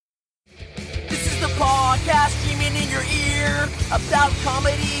about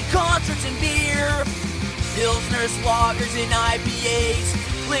comedy, concerts, and beer. Pilsners, lagers, and IPAs.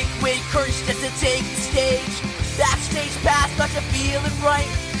 Liquid courage just to take the stage. Backstage pass, got you feeling right.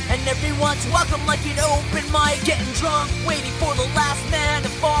 And everyone's welcome like an open mic. Getting drunk, waiting for the last man to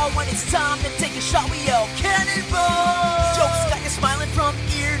fall. When it's time to take a shot, we yell cannonball. Jokes got you smiling from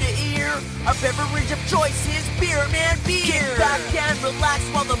ear to ear. Our beverage of choice is beer, man, beer. Get back and relax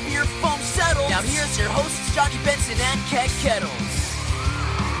while the beer foam settles. Now here's your hosts, Johnny Benson and Keg Kettles.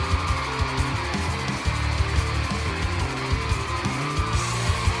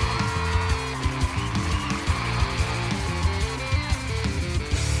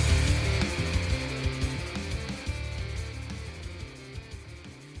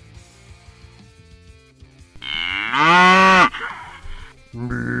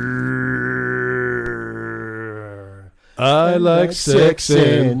 I like sex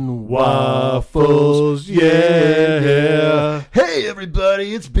and waffles, yeah. Hey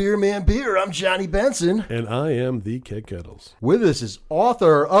everybody, it's Beer Man Beer. I'm Johnny Benson. And I am the Keg Kettles. With us is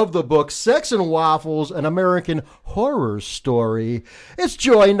author of the book Sex and Waffles, an American Horror Story. It's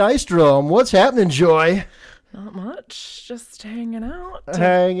Joy Nystrom. What's happening, Joy? Not much, just hanging out.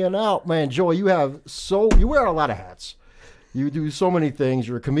 Hanging out, man. Joy, you wear a lot of hats. You do so many things.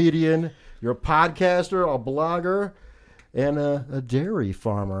 You're a comedian, you're a podcaster, a blogger, and a dairy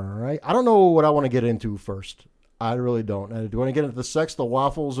farmer, right? I don't know what I want to get into first. I really don't. Do you want to get into the sex, the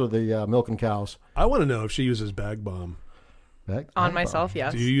waffles, or the milk and cows? I want to know if she uses bag bomb. On myself,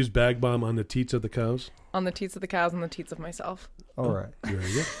 yes. Do you use bag bomb on the teats of the cows? On the teats of the cows and the teats of myself. All right. There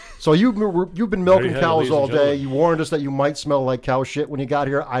you go. So you've been milking cows all day. gentlemen. You warned us that you might smell like cow shit when you got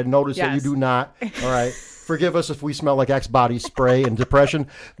here. I noticed that you Yes. do not. All right. Forgive us if we smell like Axe body spray and depression,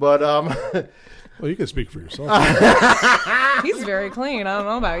 but Well, you can speak for yourself. He's very clean. I don't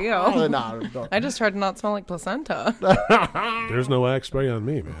know about you. no, don't. I just tried to not smell like placenta. There's no axe spray on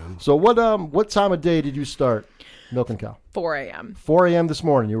me, man. So what time of day did you start milking cow? 4 a.m. 4 a.m. this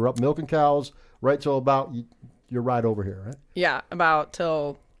morning. You were up milking cows right till about your ride over here, right? Yeah, about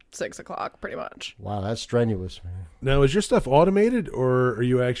till 6 o'clock, pretty much. Wow, that's strenuous, man. Now, is your stuff automated, or are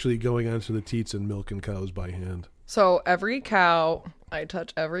you actually going onto the teats and milking cows by hand? So every cow, I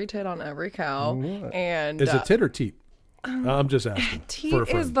touch every tit on every cow. And Is it tit or teat? I'm just asking. teat for a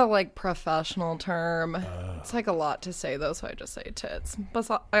friend. is the professional term. It's a lot to say though, so I just say tits. But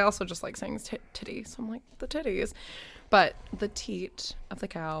I also just like saying titty, so I'm like the titties. But the teat of the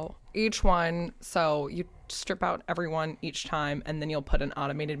cow, each one, so you strip out every one each time, and then you'll put an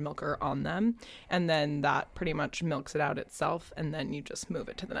automated milker on them, and then that pretty much milks it out itself, and then you just move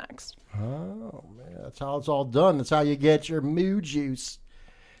it to the next. Oh, man, that's how it's all done. That's how you get your moo juice.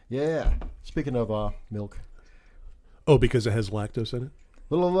 Yeah. Speaking of milk, Oh, because it has lactose in it?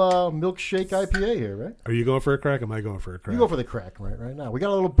 little milkshake IPA here, right? Are you going for a crack? Am I going for a crack? You go for the crack right now. We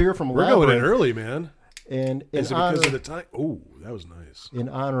got a little beer from We're Labyrinth. going in early, man. And Is it because of the time? Oh, that was nice. in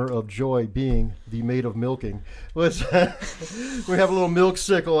honor of Joy being the maid of milking, we have a little milk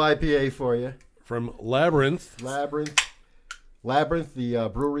sickle IPA for you. From Labyrinth. Labyrinth, the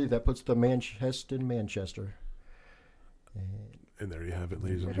brewery that puts the Manchester in Manchester. And there you have it,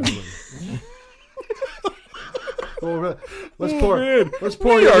 ladies and gentlemen. Let's pour. Man, Let's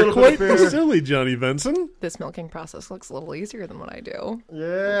pour we you a are little quite bit of beer. silly, Johnny Benson. This milking process looks a little easier than what I do.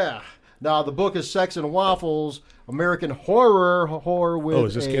 Yeah. Now the book is Sex and Waffles, American horror with Oh,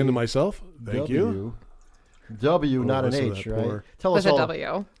 is this can to myself? Thank you. W, Oh, not an I saw H, that right? pour. Tell With us a all.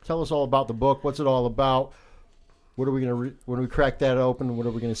 W. Tell us all about the book. What's it all about? What are we gonna when we crack that open? What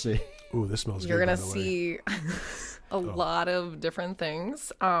are we gonna see? Ooh, this smells You're good. going by to the way. see a lot of different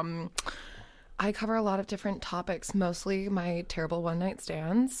things. I cover a lot of different topics, mostly my terrible one-night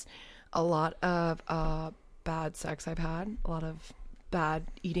stands, a lot of bad sex I've had, a lot of bad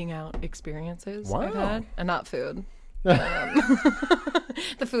eating out experiences I've Wow. had, and not food.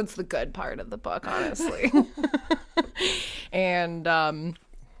 The food's the good part of the book, honestly. And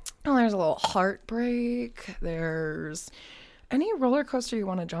there's a little heartbreak. There's any roller coaster you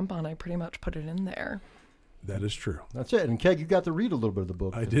want to jump on, I pretty much put it in there. That is true. That's it. And Keg, you got to read a little bit of the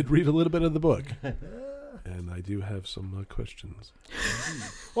book. I did read a little bit of the book. And I do have some questions.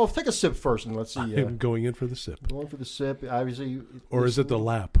 Well, take a sip first, and let's see. I'm going in for the sip. Going for the sip. Obviously, Or is it the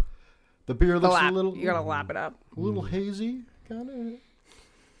lap? the beer The looks lap. a little? You gotta lap it up. A little hazy, kind of. A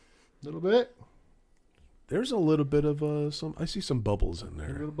little bit. There's a little bit of I see some bubbles in A there.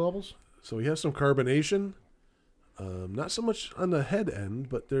 little bubbles. So we have some carbonation. Not so much on the head end,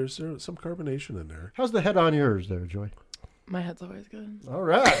 but there's some carbonation in there. How's the head on yours there, Joy? My head's always good. All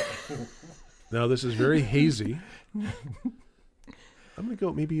right. Now this is very hazy. I'm gonna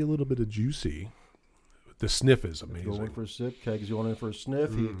go maybe a little bit of juicy. The sniff is amazing. Going for a sip. Keg's going in for a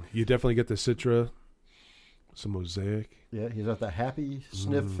sniff. You definitely get the Citra, some Mosaic. Yeah, he's got the happy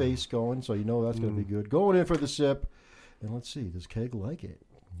sniff face going, so you know that's going to be good. Going in for the sip. And let's see, does Keg like it?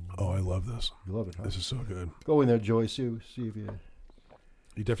 Oh, I love this. You love it, huh? This is so good. Go in there, Joy. See if you...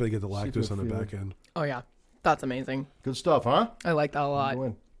 You definitely get the See if lactose you on the feel back end. Oh yeah, that's amazing. Good stuff, huh? I like that a lot. Go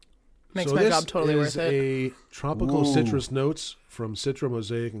in. Makes So my this job totally is worth it. a tropical Ooh. citrus notes from Citra,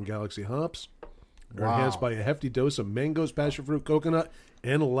 Mosaic, and Galaxy hops. They're Wow. enhanced by a hefty dose of mangoes, passion fruit, coconut,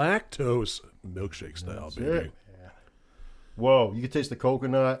 and lactose milkshake style, That's baby. it. Yeah. Whoa, you can taste the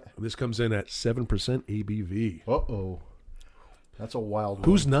coconut. This comes in at 7% ABV. Uh-oh. That's a wild one.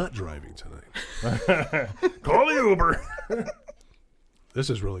 Who's not driving tonight? Call the Uber. This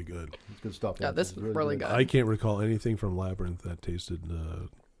is really good. It's good stuff. Yeah, this is really good. I can't recall anything from Labyrinth that tasted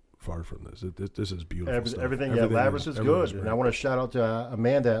far from this. This is beautiful stuff. Everything, Labyrinth is everything good. great. And I want to shout out to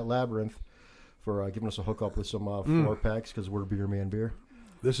Amanda at Labyrinth for giving us a hookup with some 4 packs because we're Beer Man Beer.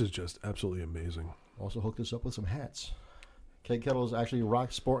 This is just absolutely amazing. Also hooked us up with some hats. Keg Kettle is actually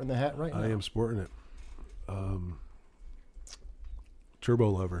sporting the hat right now. I am sporting it. Turbo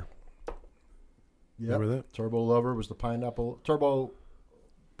Lover. Yep. Remember that? Turbo Lover was the pineapple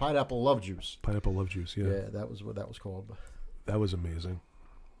love juice. Pineapple Love Juice, yeah. That was what that was called. That was amazing.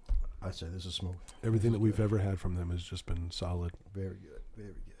 I'd say this is smooth. Everything that we've ever had from them has just been solid. Very good. Very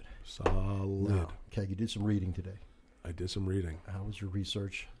good. Solid. Now, Keg, you did some reading today. I did some reading. How was your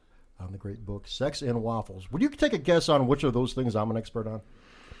research on the great book, Sex and Waffles? Would you take a guess on which of those things I'm an expert on?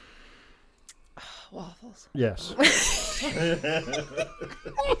 Waffles. Yes.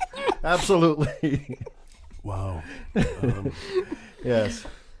 Absolutely. Wow. Yes.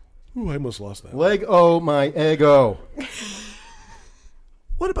 Ooh, I almost lost that. Leg-o, my ego.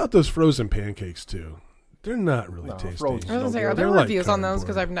 What about those frozen pancakes, too? They're not really No, tasty. frozen. I was gonna say, They're are there like reviews on those?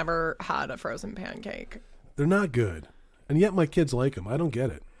 Because cardboard. I've never had a frozen pancake. They're not good. And yet my kids like them. I don't get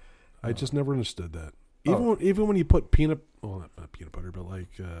it. I just never understood that. Even when you put not peanut butter, but like,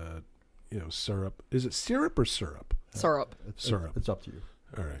 syrup. Is it syrup or syrup? Syrup. Syrup. It's up to you.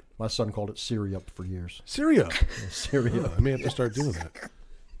 All right. My son called it Syrup for years. Syrup. Syrup. Yeah, I may have to start doing that.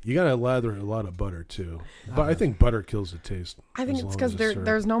 You got to lather a lot of butter, too. But I think butter kills the taste. I think as it's long because as syrup.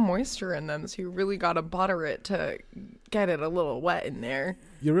 there's no moisture in them, so you really got to butter it to get it a little wet in there.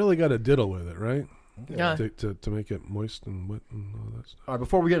 You really got to diddle with it, right? Yeah. To make it moist and wet and all that stuff. All right,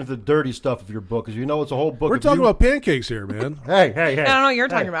 before we get into the dirty stuff of your book, because you know it's a whole book. We're of talking you- about pancakes here, man. Hey. I don't know what you're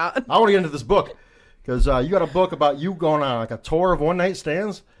talking about. I want to get into this book because you got a book about you going on like a tour of one-night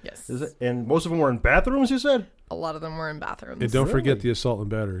stands. Yes. Is it? And most of them were in bathrooms, you said? A lot of them were in bathrooms. And don't Really? forget the assault and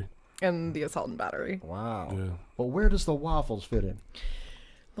battery. And the assault and battery. Wow. Yeah. But where does the waffles fit in?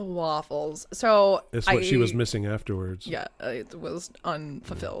 The waffles. So That's what she was missing afterwards. Yeah, it was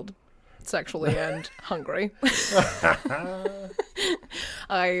unfulfilled sexually and hungry.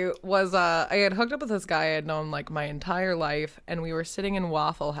 I had hooked up with this guy I had known like my entire life, and we were sitting in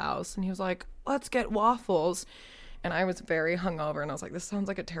Waffle House, and he was like, "Let's get waffles." And I was very hungover, and I was like, this sounds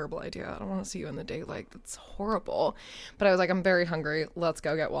like a terrible idea. I don't want to see you in the daylight. That's horrible. But I was like, I'm very hungry. Let's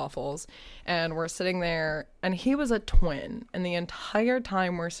go get waffles. And we're sitting there, and he was a twin. And the entire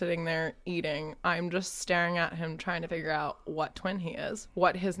time we're sitting there eating, I'm just staring at him, trying to figure out what twin he is,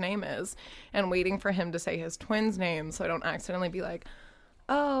 what his name is, and waiting for him to say his twin's name so I don't accidentally be like,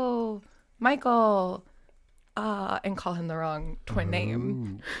 oh, Michael, and call him the wrong twin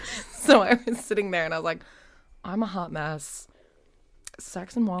name. So I was sitting there, and I was like, I'm a hot mess.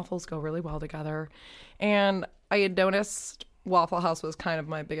 Sex and waffles go really well together. And I had noticed Waffle House was kind of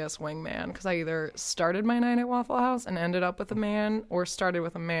my biggest wingman because I either started my night at Waffle House and ended up with a man, or started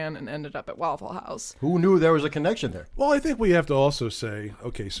with a man and ended up at Waffle House. Who knew there was a connection there? Well, I think we have to also say,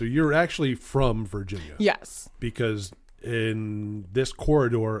 okay, so you're actually from Virginia. Yes. Because in this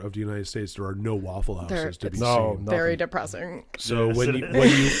corridor of the United States, there are no Waffle Houses to be it's seen. very depressing. So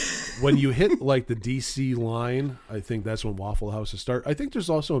when you hit like the DC line, I think that's when Waffle Houses start. I think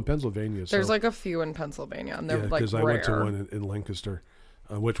there's also in Pennsylvania. There's like a few in Pennsylvania, and they're like because rare. I went to one in Lancaster,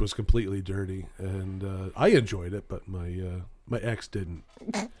 which was completely dirty, and I enjoyed it, but my ex didn't.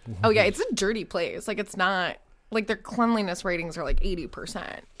 Oh yeah, it's a dirty place. Like it's not. Like their cleanliness ratings are like 80%.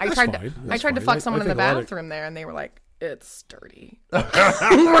 I That's tried fine. to That's fuck fine. someone I in the think a lot of- bathroom there, and they were like, "It's dirty.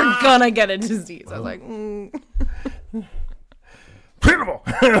 We're gonna get a disease." I was like,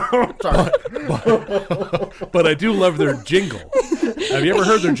 But I do love their jingle. Have you ever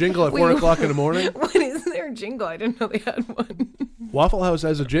heard their jingle at 4 o'clock in the morning? "What is their jingle? I didn't know they had one." Waffle House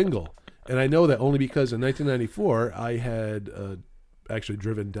has a jingle. And I know that only because in 1994, I had actually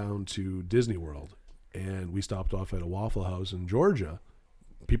driven down to Disney World. And we stopped off at a Waffle House in Georgia.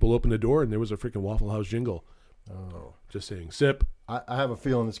 people opened the door and there was a freaking Waffle House jingle. Oh, just saying, sip. I have a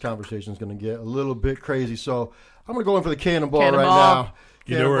feeling this conversation is going to get a little bit crazy, so I'm going to go in for the cannonball right now.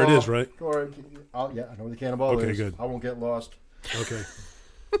 You know where it is, right? Yeah, I know where the cannonball is. Okay, good. I won't get lost. Okay.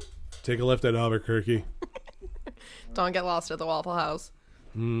 Take a left at Albuquerque. Don't get lost at the Waffle House.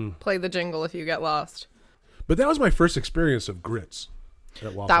 Play the jingle if you get lost. But that was my first experience of grits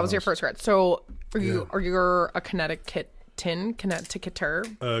at Waffle That was your House. first grit. So are you a Connecticuter?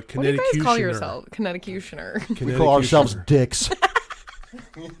 What do you guys call yourself? Connecticutioner. We call ourselves dicks.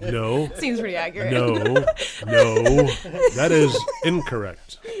 No. Seems pretty accurate. No. That is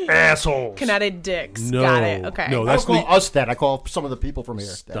incorrect. Assholes. Connecticut dicks. No. Got it. Okay. No, I don't call us that. I call some of the people from here.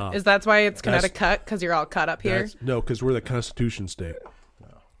 Stop. Is that why it's Connecticut? Because you're all cut up here? No, because we're the Constitution state.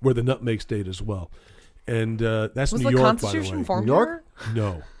 We're the nutmeg state as well. And that's Was New the York, Constitution by the way. formed New York?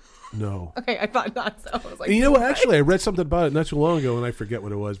 here? No. Okay, I thought not so. I was like, And you know what? Actually, I read something about it not too long ago, and I forget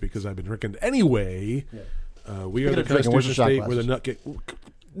what it was because I've been drinking. Anyway, we are the Constitution state. We're the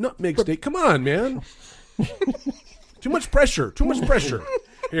nutmeg state. Come on, man. Too much pressure.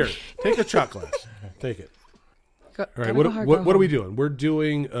 Here, take a shot glass. Take it. All right, what are we doing? We're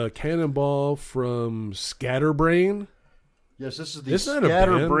doing a Cannonball from Scatterbrain. Yes, this is the It's not a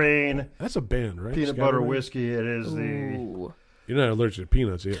Scatterbrain That's a band, right? peanut butter Scatterbrain? whiskey. It is the ooh, You're not allergic to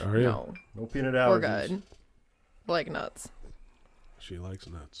peanuts, are you? no peanut allergies. we're good. Like nuts. She likes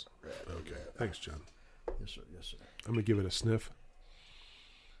nuts. Okay. Thanks, John. Yes, sir. Yes, sir. I'm going to give it a sniff.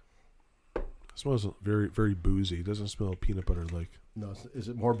 It smells very, very boozy. It doesn't smell peanut butter like. No, is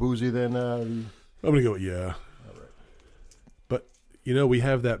it more boozy than the? I'm going to go, yeah. All right. But, we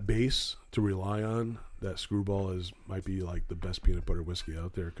have that base to rely on. That Screwball might be like the best peanut butter whiskey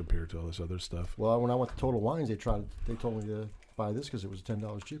out there compared to all this other stuff. Well, when I went to Total Wines, they told me to buy this because it was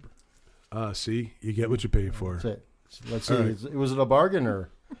 $10 cheaper. See, you get what you pay for. That's it. Let's see. All right. Was it a bargain or?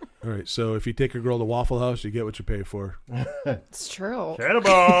 All right, so if you take a girl to Waffle House, you get what you pay for. It's true.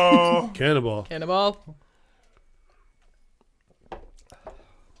 Cannonball. Cannonball. Cannonball.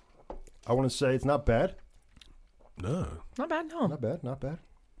 I want to say it's not bad. No, Not bad, no. Not bad. Not bad.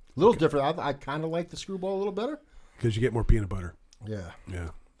 A little different. I kind of like the Screwball a little better. because you get more peanut butter. Yeah. Yeah.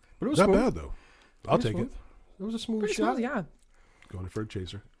 But it was Not smooth. bad, though. I'll Pretty take smooth. It was a smooth Pretty shot. smooth, yeah. Going for a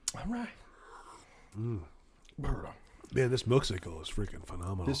chaser. All right. Man, this milkshake is freaking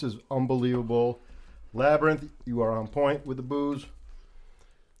phenomenal. This is unbelievable. Labyrinth, you are on point with the booze.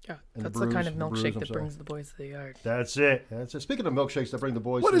 Yeah, And that's the the kind of brews, the brews, milkshake I'm that sorry. brings the boys to the yard. That's it. That's it. Speaking of milkshakes that bring the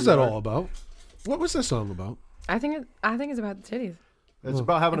boys. What to is the that yard, all about? What was this song about? I think it's about the titties. It's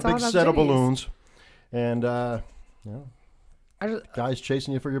about having It's a big all about set of titties. balloons, and I just, guys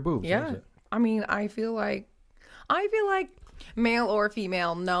chasing you for your boobs. yeah. That's it. I mean, I feel like male or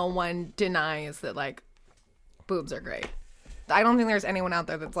female, no one denies that like boobs are great. I don't think there's anyone out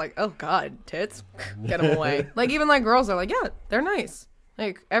there that's like, oh God, tits, get them away. Like even like girls are like, yeah, they're nice.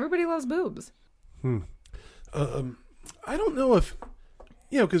 Like everybody loves boobs. I don't know if,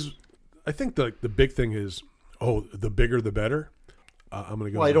 because I think the big thing is, the bigger the better. I'm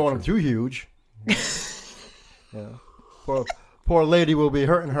going to go. Well, you don't want them too huge. Yeah. Poor lady will be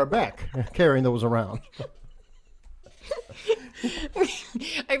hurting her back carrying those around.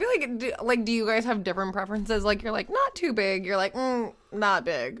 I feel like, do you guys have different preferences? Like you're like not too big. You're like not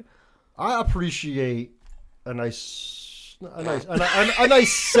big. I appreciate a nice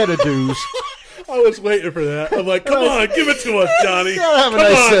set of dues. I was waiting for that. I'm like, come on, give it to us, Johnny. Gotta have a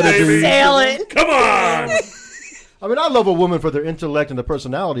nice set of dues. Sail it. Come on. I mean, I love a woman for their intellect and their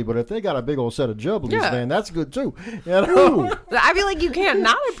personality, but if they got a big old set of jubblies, Yeah. man, that's good too. You know? I feel like you can't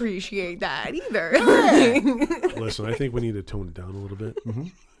not appreciate that either. Listen, I think we need to tone it down a little bit.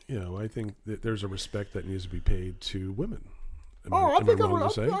 Mm-hmm. I think that there's a respect that needs to be paid to women. I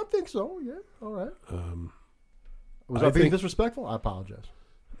think so. Yeah. All right. Was I being disrespectful? I apologize.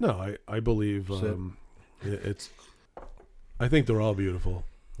 No, I believe it's. I think they're all beautiful.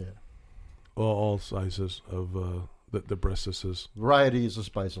 Yeah. All sizes of the breastises. Variety is the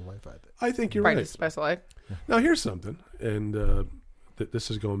spice of life, I think. I think you're Right, right. spice of life. Now here's something, and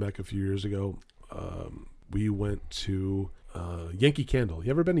this is going back a few years ago. We went to Yankee Candle.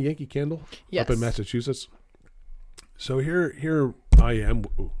 You ever been to Yankee Candle? Yes. Up in Massachusetts. So here I am.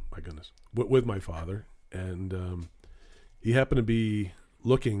 Oh my goodness, with my father, and he happened to be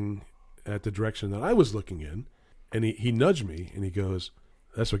looking at the direction that I was looking in, and he nudged me and he goes,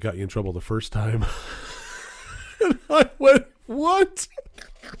 "That's what got you in trouble the first time." And I went, "What?"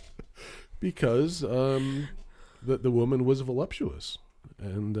 Because the woman was voluptuous,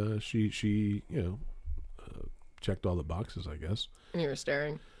 and she checked all the boxes, I guess. And you were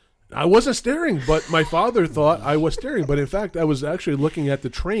staring. I wasn't staring, but my father thought I was staring. But in fact, I was actually looking at the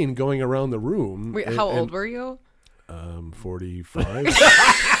train going around the room. Wait, how old were you? 45.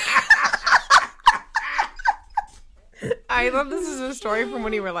 I thought this is a story from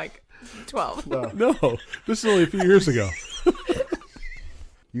when you were like 12. No, this is only a few years ago.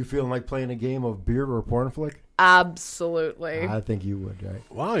 You feeling like playing a game of beer or porn flick? Absolutely. I think you would, right?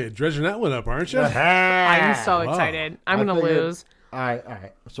 Wow, you're dredging that one up, aren't you? I'm so excited. I'm going to lose. All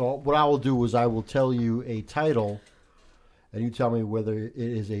right. So what I will do is I will tell you a title, and you tell me whether it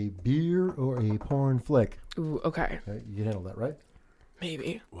is a beer or a porn flick. Ooh, okay. You can handle that, right?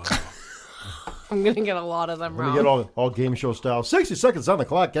 Maybe. Wow. I'm going to get a lot of them Let me wrong. get all game show style. 60 seconds on the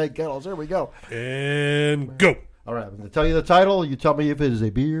clock, Kettles. There we go. And go. All right, I'm going to tell you the title. You tell me if it is a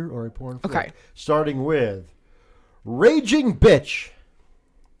beer or a porn flick. Okay. Starting with Raging Bitch,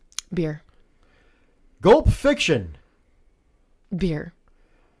 Beer. Gulp Fiction, Beer.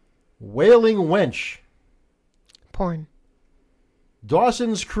 Wailing Wench, Porn.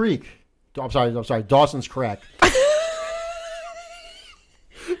 Dawson's Creek. I'm sorry, Dawson's Crack.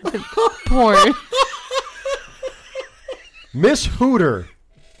 Porn. Miss Hooter,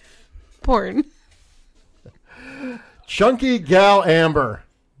 Porn. Chunky Gal Amber,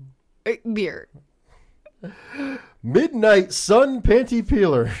 Beer. Midnight Sun Panty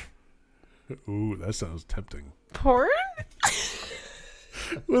Peeler, Ooh, that sounds tempting. Porn?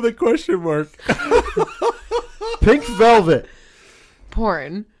 With a question mark. Pink Velvet,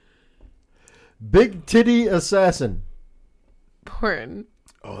 Porn. Big Titty Assassin, Porn.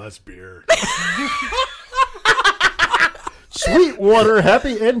 Oh, that's beer. Sweetwater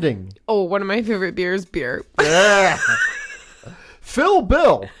Happy Ending. Oh, one of my favorite beers, beer. Yeah. Phil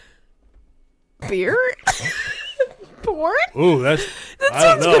Bill, Beer? Porn? Ooh, that That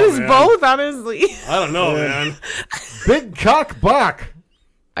sounds good as both, honestly. I don't know, man. Big Cock Bach.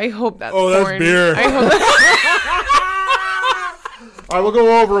 I hope that's Oh, that's porn. beer. I hope that- All right, we'll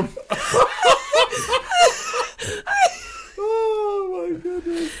go over them. Oh, my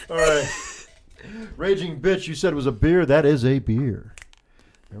goodness. All right. Raging Bitch, you said was a beer. That is a beer.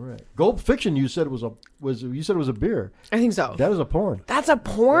 All right. Gulp Fiction, you said was a beer. I think so. That is a porn. That's a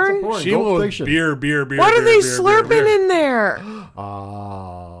porn? That's a porn. She Gulp will Fiction. beer. What are they slurping in there?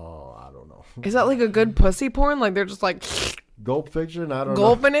 Oh, I don't know. Is that like a good pussy porn? Like they're just like Gulp Fiction, I don't know.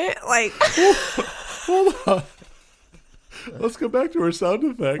 gulping it? Like Hold on. Let's go back to her sound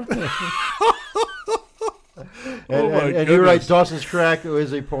effect. And you're right, Dawson's Crack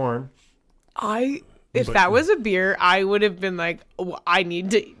is a porn. if that was a beer, I would have been like, oh, I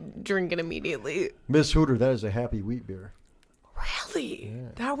need to drink it immediately. Miss Hooter, that is a Happy Wheat beer. Really? Yeah.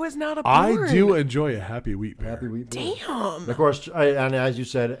 That was not a porn. I do enjoy a happy wheat beer. Happy Wheat beer. Damn. And of course, and as you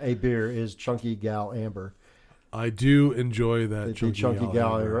said, a beer is Chunky Gal Amber. I do enjoy that It's a Chunky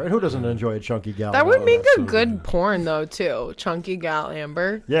Gal Amber. Right? Who doesn't enjoy a Chunky Gal That would Amber? make a so good good. porn though too. Chunky Gal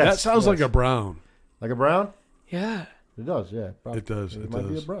Amber. Yes, That sounds yes. like a brown. Like a brown? Yeah. It does, yeah. Probably. It does, It it might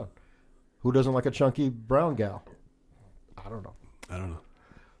be a does. brown. Who doesn't like a chunky brown gal? I don't know. I don't know.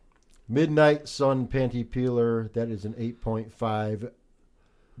 Midnight Sun Panty Peeler. That is an 8.5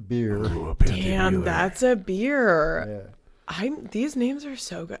 beer. Ooh, a panty Damn, peeler. that's a beer. Yeah. These names are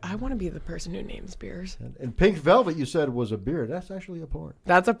so good. I want to be the person who names beers. And Pink Velvet, you said was a beer. That's actually a porn.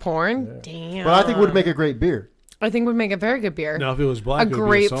 That's a porn? Damn. But I think would make a great beer. I think would make a very good beer. Now, if it was black, A it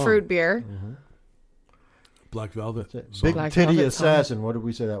would be a song. grapefruit beer. Black Velvet. Big Black Titty Velvet song. Assassin. What did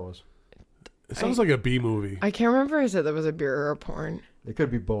we say that was? It sounds like a B movie. I can't remember if I said that was a beer or a porn. It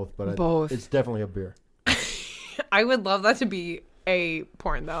could be both, but Both. it's definitely a beer. I would love that to be a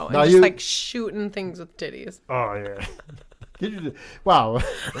porn though. And Now just you- like shooting things with titties. Oh, yeah. Wow. All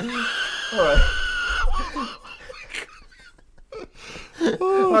right.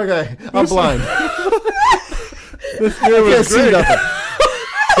 Okay, I'm blind. This beer Can't was see great. nothing.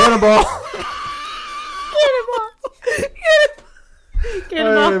 Cannonball.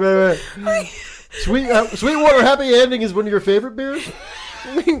 Cannonball. Wait. Sweetwater Happy Ending is one of your favorite beers?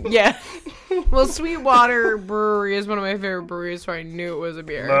 Yeah. Well, Sweetwater Brewery is one of my favorite breweries, so I knew it was a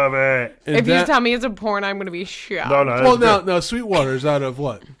beer. it. And If you that- tell me it's a porn, I'm going to be shocked. No. well, now Sweetwater's out of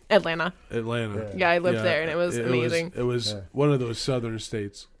what? Atlanta. Atlanta. Yeah, I lived there, and it was amazing. It was one of those southern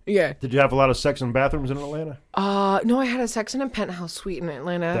states. Yeah. Did you have a lot of sex in bathrooms in Atlanta? No, I had a Sex in a Penthouse suite in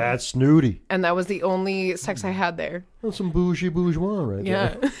Atlanta. That's snooty. And that was the only sex I had there. That's some bougie bourgeois right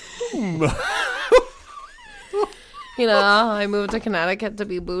Yeah. there. I moved to Connecticut to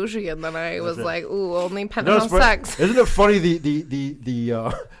be bougie, and then I was like, ooh, only No, penthouse sex. Isn't it funny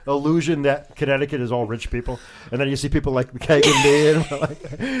the illusion that Connecticut is all rich people, and then you see people like Keg and me, and we're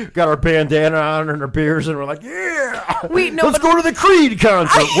like, got our bandana on and our beers, and we're like, yeah, Wait, no, let's but go to the Creed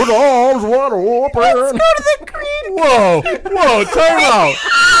concert with arms wide open. let's go to the Creed. Whoa, time out.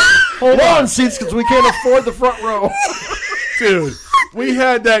 Hold on, seats, because we can't afford the front row. Dude, we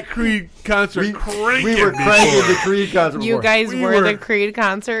had that Creed concert cranking. We were cranking the Creed concert. You before. guys We were were- the Creed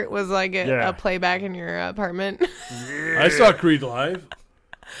concert was like Yeah. a playback in your apartment. I saw Creed live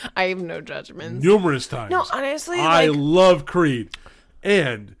I have no judgments. numerous times. No, honestly, I like, love Creed.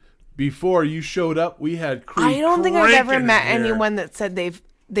 And before you showed up, we had Creed. I don't think I've ever cranking met in here. anyone that said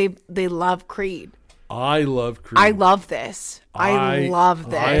they love Creed. I love Creed. I love this. I love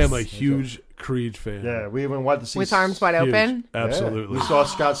this. I am a huge Creed fan. Yeah, we even went to see With arms wide Huge. open. Absolutely. Yeah. We saw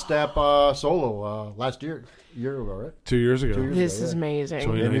Scott Stapp solo last year ago, right? 2 years ago. 2 years This ago, is yeah. amazing.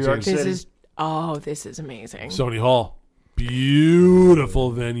 So, In New York This City. this is amazing. Sony Hall.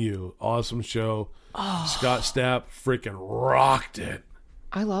 Beautiful venue. Awesome show. Scott Stapp freaking rocked it.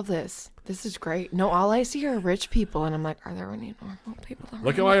 I love this. This is great. No, all I see are rich people, and I'm like, are there any normal people around?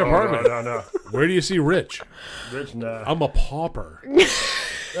 Look at my apartment. No. Where do you see rich? Rich, nah. I'm a pauper.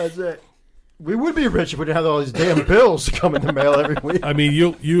 That's it. We would be rich if we didn't have all these damn bills come in the mail every week. I mean,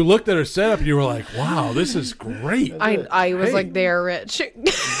 you looked at her setup and you were like, wow, this is great. I was Hey. like, they're rich.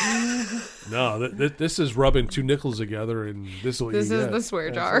 No, this is rubbing two nickels together, and this is what This you is get. the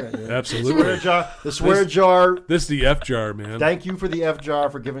swear jar. Absolutely. Swear jar. The swear jar. This is the F jar, man. Thank you for the F jar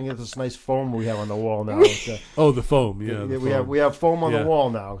for giving us this nice foam we have on the wall now. It's, Oh, the foam. Yeah, the foam. we have foam on Yeah. the wall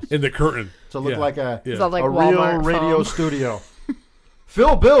now In the curtain. to look Yeah. like a Yeah. Is that like a real Walmart radio foam? studio.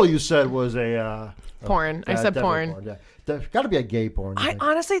 Phil Bill, you said was a Porn. I said definitely porn. Yeah. There's got to be a gay porn. I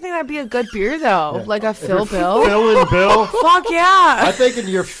honestly think that'd be a good beer, though. Like a Phil Bill. Phil and Bill. Fuck yeah. I think in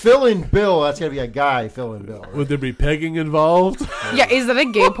your Phil and Bill, that's gonna be a guy, Phil and Bill. Would there be pegging involved? Yeah, is that a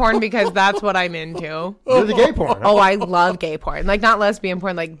gay porn? Because that's what I'm into. You're the gay porn. Oh, I love gay porn. Like, not lesbian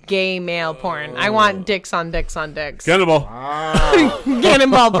porn, like gay male porn. I want dicks on dicks on dicks. Cannonball.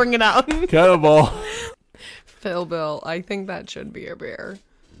 Cannonball, bring it out. Cannonball. Phil Bill, I think that should be a beer.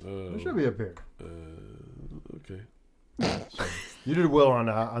 There should be a beer. Okay. You did well on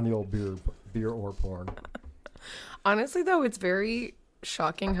the old beer or porn. Honestly, though, it's very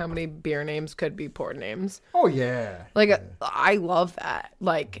shocking how many beer names could be porn names. Oh yeah. Like, I love that.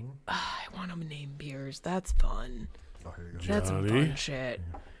 Like, I want to name beers. That's fun. Oh, here you go. That's some Johnny. fun shit.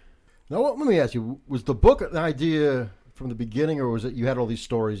 Now let me ask you: was the book an idea from the beginning, or was it you had all these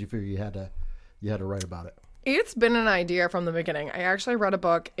stories you figured you had to write about it? It's been an idea from the beginning. I actually read a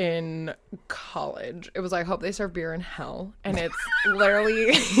book in college. It was I Hope They Serve Beer in Hell. And it's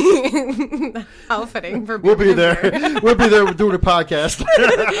literally how fitting for beer. We'll be there. We'll be there doing a podcast.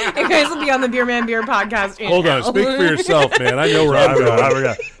 You guys will be on the Beer Man Beer podcast in Hold on. hell. Speak for yourself, man. I know where I'm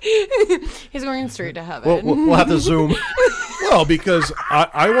going. He's going straight to heaven. We'll have to Zoom. Well, because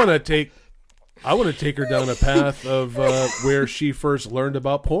I want to take her down a path of where she first learned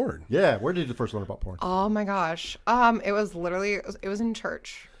about porn. Yeah. Where did you first learn about porn? Oh my gosh. It was literally it was in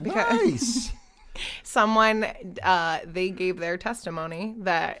church because Nice. someone they gave their testimony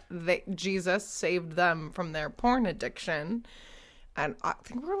that Jesus saved them from their porn addiction, and I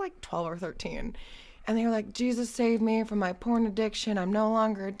think we were like 12 or 13, and they were like, Jesus saved me from my porn addiction. I'm no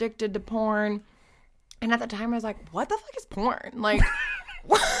longer addicted to porn. And at the time I was like, what the fuck is porn? Like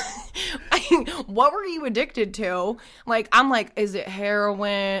what were you addicted to? Like, I'm like, is it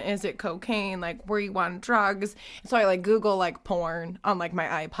heroin? Is it cocaine? Like, were you on drugs? And so I like Google like porn on like my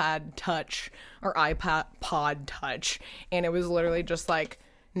iPad Touch or iPad Pod Touch, and it was literally just like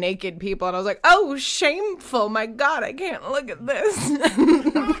naked people, and I was like, oh, shameful. My God, I can't look at this.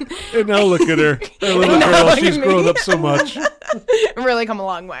 And now look at her. That little now girl, look she's at me. grown up so much. Really come a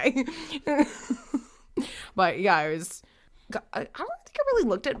long way. But yeah, I don't think I really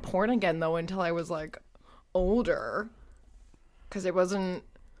looked at porn again though until I was like older, because it wasn't,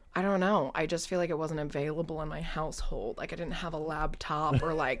 I don't know, I just feel like it wasn't available in my household. Like I didn't have a laptop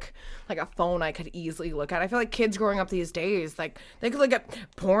or like a phone I could easily look at. I feel like kids growing up these days, like they could look at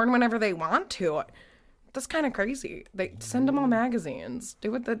porn whenever they want to. That's kind of crazy. They send them all magazines.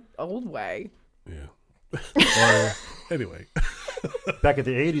 Do it the old way. Yeah. Anyway. Back at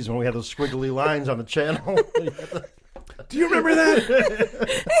the 80s when we had those squiggly lines on the channel. Do you remember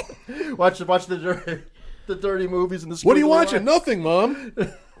that? watch the dirty movies and the squiggly What are you watching? lines. Nothing, Mom.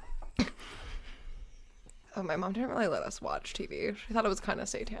 Oh, my mom didn't really let us watch TV. She thought it was kind of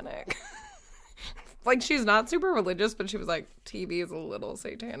satanic. like, she's not super religious, but she was like, TV is a little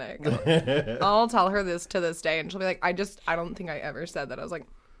satanic. I'll tell her this to this day, and she'll be like, I don't think I ever said that. I was like,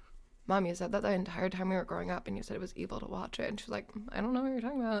 Mom, you said that the entire time we were growing up, and you said it was evil to watch it. And she's like, I don't know what you're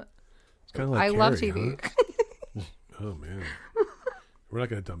talking about. It's kind of like I Carrie, love TV. Huh? Oh, man. We're not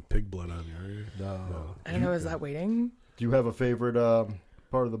going to dump pig blood on you, are you? No. I don't know. Is that waiting? Do you have a favorite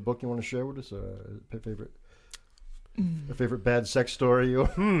part of the book you want to share with us? A favorite bad sex story? You...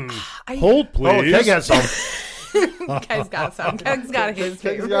 Hold, please. Oh, Keg got some. Keg's got some. Keg's got his Keg's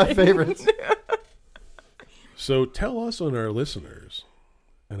favorite. got favorites. So tell us and our listeners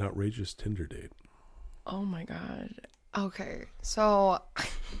an outrageous Tinder date. Oh my God. Okay. So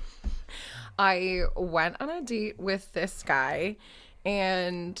I went on a date with this guy,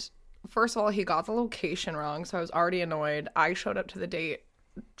 and first of all, he got the location wrong, so I was already annoyed. I showed up to the date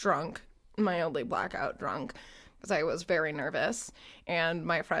drunk, mildly blackout drunk, because I was very nervous, and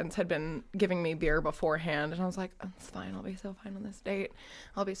my friends had been giving me beer beforehand, and I was like, it's fine, I'll be so fine on this date.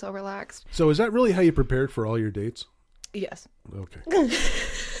 I'll be so relaxed. So is that really how you prepared for all your dates? Yes. Okay.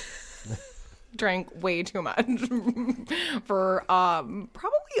 Drank way too much for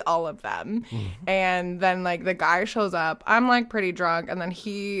probably all of them. And then like the guy shows up, I'm like pretty drunk, and then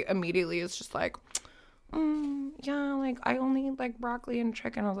he immediately is just like, yeah, like I only like broccoli and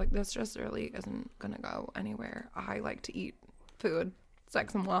chicken. I was like, this just really isn't gonna go anywhere. I like to eat food,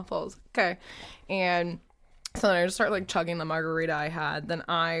 sex and waffles. Okay. And so then I just started like chugging the margarita I had. Then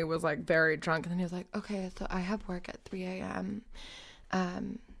I was like very drunk, and then he was like, okay, so I have work at 3 a.m.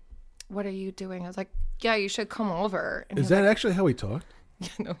 What are you doing? I was like, yeah, you should come over. And Is that actually how he talked? yeah,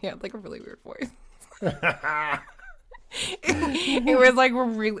 no, he had like a really weird voice. it was like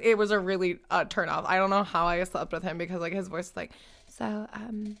really, it was a really turn off. I don't know how I slept with him, because like his voice was like, so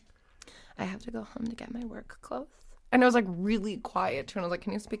I have to go home to get my work clothes. And it was like really quiet too. And I was like,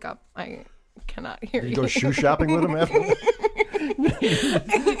 can you speak up? I cannot hear you. You go shoe shopping with him after?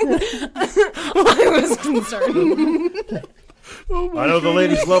 I was concerned. I know the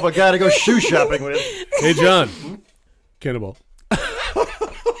ladies love a guy to go shoe shopping with. Hey, John. Cannonball.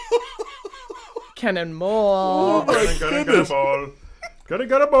 Cannonball. Gotta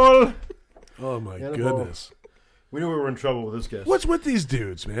get a ball. Oh, my Cannonball. goodness. We knew we were in trouble with this guest. What's with these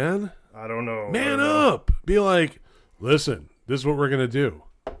dudes, man? I don't know. Man up. Be like, listen, this is what we're going to do.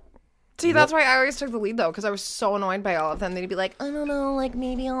 See, that's why I always took the lead, though, because I was so annoyed by all of them. They'd be like, I don't know, like,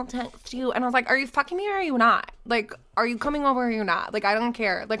 maybe I'll text you. And I was like, are you fucking me or are you not? Like, are you coming over or are you not? Like, I don't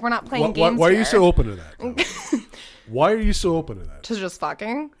care. Like, we're not playing games Why are you here. so open to that? Why are you so open to that? To just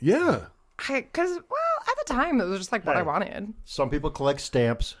fucking? Yeah. Because, well, at the time, it was just, like, what I wanted. Some people collect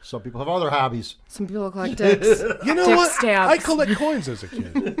stamps. Some people have other hobbies. Some people collect dicks. You know Dick what? stamps. I collect coins as a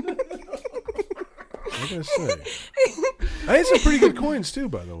kid. I gotta say. I had some pretty good coins, too,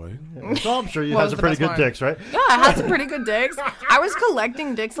 by the way. So I'm sure you What had was some the pretty best good one? dicks, right? Yeah, I had some pretty good dicks. I was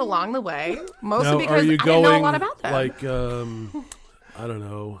collecting dicks along the way, mostly Now, because are I you didn't going know a lot about them. like, I don't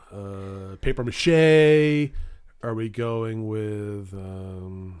know, paper mache? Are we going with, I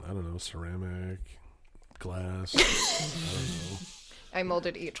don't know, ceramic, glass? I don't know. I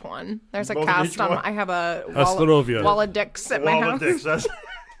molded each one. There's a Molded cast each on. one? I have a Astarovia. wall of dicks at my Wall house. of dicks. That's...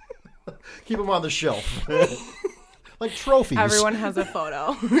 Keep them on the shelf. Like trophies. Everyone has a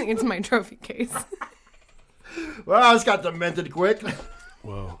photo. It's my trophy case. Well, it's got demented quick.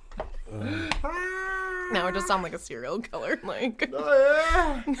 Whoa. Now I just sound like a serial killer. Like,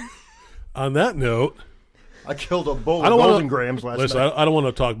 Oh, yeah. On that note, I killed a bowl I of don't Golden wanna, Grams last listen, night. I don't want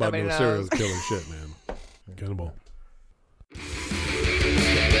to talk about Nobody no serial knows. killer shit, man. Cannonball.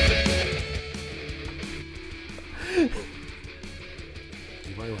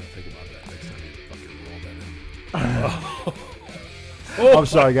 You might want to think about that next time you fucking roll that in. I'm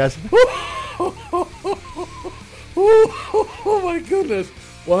sorry, guys. Oh my goodness.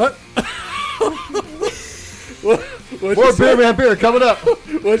 What? What'd More you say? Beer Man Beer coming up.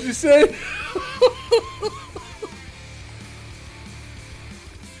 What'd you say?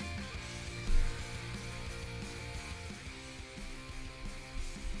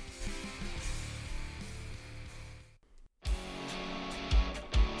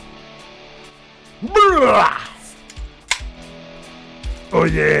 Oh,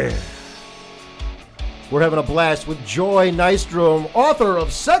 yeah. We're having a blast with Joy Nystrom, author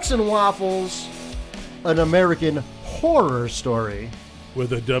of Sex and Waffles, an American horror story.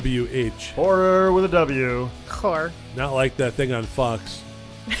 With a WH. Horror with a W. whore. Not like that thing on Fox.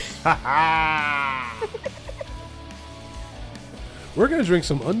 We're going to drink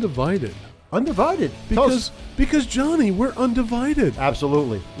some Undivided. Undivided. Tell us- Because Johnny, we're undivided.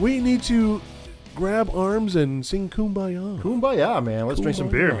 Absolutely. We need to grab arms and sing Kumbaya. Kumbaya, man. Let's drink some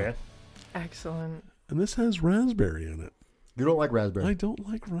beer, Kumbaya. man. Excellent. and this has raspberry in it. You don't like raspberry. I don't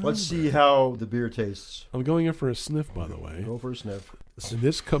like raspberry. Let's see how the beer tastes. I'm going in for a sniff, by the way. Go for a sniff. And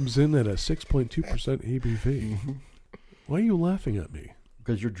this comes in at a 6.2% ABV. Mm-hmm. Why are you laughing at me?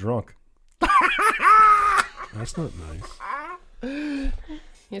 Because you're drunk. That's not nice.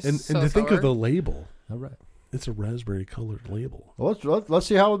 He's And so to think of sour. the label, All right. it's a raspberry colored label. Well, let's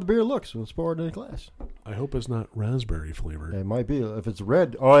see how the beer looks. Let's pour it in a glass. I hope it's not raspberry flavored. It might be. If it's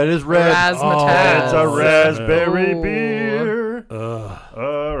red. Oh, it is red. Razzmatazz. It's a raspberry Ooh. beer.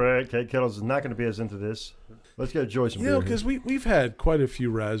 All right. Kate Kettles is not going to be as into this. Let's get Joy some You beer. know, because we've had quite a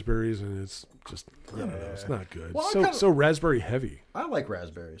few raspberries, and it's just, I don't know, it's not good. Well, I so kinda- raspberry heavy. I like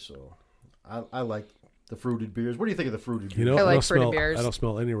raspberry, so I like the fruited beers. What do you think of the fruited beers? You know, I like don't fruited smell, beers. I don't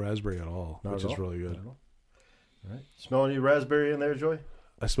smell any raspberry at all, Not which at is all? really good. Not at all. All right. Smell any raspberry in there, Joy?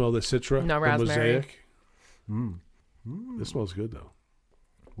 I smell the Citra, No the raspberry. Mosaic. This smells good, though.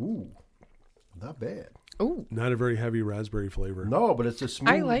 Ooh, not bad. Ooh, Not a very heavy raspberry flavor. No, but it's a smooth.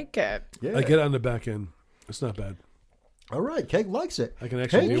 I like it. Yeah. I get it on the back end. It's not bad. All right, Kate likes it. I can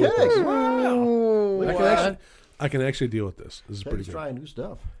actually Hey, deal with Kate. this. Wow. Ooh, I can actually deal with this. This is pretty Kate's good. trying new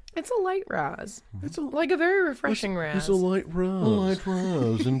stuff. it's a light raz, It's a like a very refreshing raz. It's a light rose.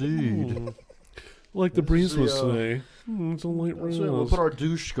 rose, indeed. Like the breeze is would the, say. It's a light rose. So we'll put our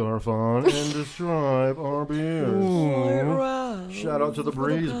douche scarf on and describe our beers. Shout out to the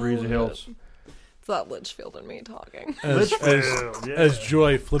breeze, Breezy Hills. It's that Litchfield and me talking. As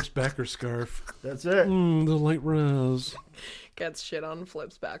Joy flips back her scarf. That's it. The light rose. Gets shit on,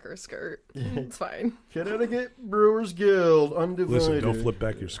 flips back her skirt. It's fine. Connecticut Brewers Guild, undivided. Listen, don't flip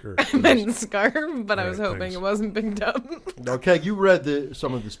back your skirt. And scarf, but I was Right, hoping thanks. it wasn't picked up. Okay, you read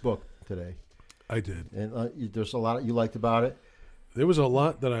some of this book today, I did. and there's a lot you liked about it. There was a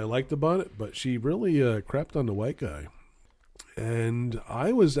lot that I liked about it, but she really crapped on the white guy. And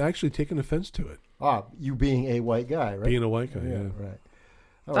I was actually taking offense to it, You being a white guy, right? being a white guy. Yeah. right.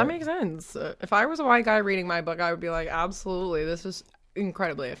 All That right. makes sense. If I was a white guy reading my book, I would be like, absolutely, this is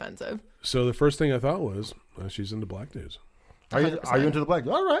incredibly offensive. So the first thing I thought was, she's into black dudes. Are you 100%. into the black?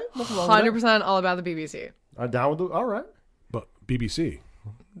 All right, nothing wrong with that. 100% all about the BBC. I'm down with the. All right. But BBC.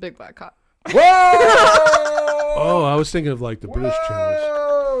 Big black cop. Whoa! Oh, I was thinking of like the British channels.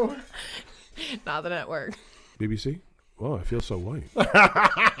 Whoa! Not the network. BBC? Oh, I feel so white.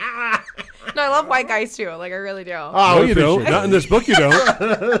 No, I love white guys too. Like, I really do. Oh, No, we you don't. appreciate Not in this book, you don't.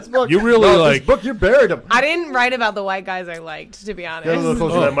 this book. You really No, like. this book. You buried him. I didn't write about the white guys I liked, to be honest. Get a little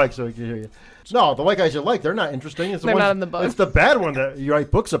closer to that mic so we can hear you. No, the white guys you like, they're not interesting. It's the They're ones, not in the book. It's the bad one that you write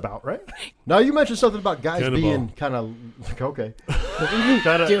books about, right? Now you mentioned something about guys Cannonball. being kind of okay.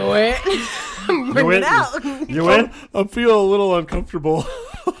 Kinda, Do it. Bring in? it out. You in? I feel a little uncomfortable.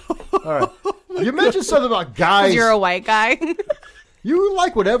 All right. You mentioned something about guys. You're a white guy. You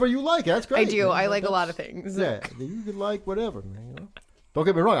like whatever you like. That's great. I do. man. I like a That's- lot of things. Yeah, you can like whatever. Man, you know? Don't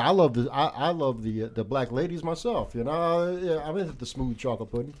get me wrong. I love the black ladies myself. You know, yeah, I'm into the smooth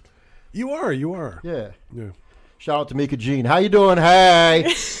chocolate pudding. You are. Yeah. Yeah. Shout out to Mika Jean. How you doing?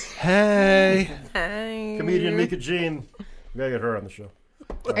 Hey, Hey. Hi. comedian Mika Jean. We gotta get her on the show.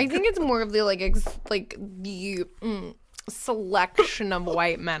 I think it's more of the the selection of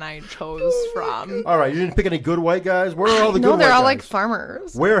white men I chose from. All right, you didn't pick any good white guys. Where are all the good No, they're white all guys? like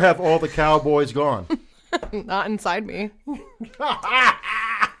farmers. Where have all the cowboys gone? Not inside me.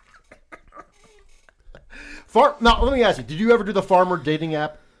 Now, let me ask you. Did you ever do the farmer dating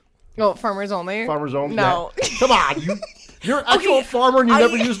app? Oh, farmers only. Farmers only. No. Yeah. Come on, you're an actual farmer and you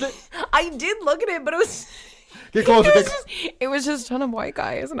never used it. I did look at it, but it was. Get closer. It was just a ton of white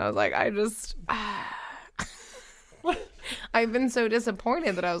guys, and I was like, I've been so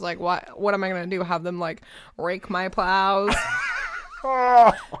disappointed that I was like, what am I gonna do? Have them like rake my plows?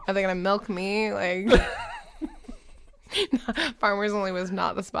 Are they gonna milk me? Like, farmers only was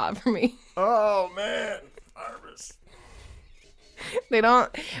not the spot for me. Oh man, farmers. They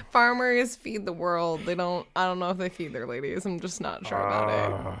don't. Farmers feed the world. They don't. I don't know if they feed their ladies. I'm just not sure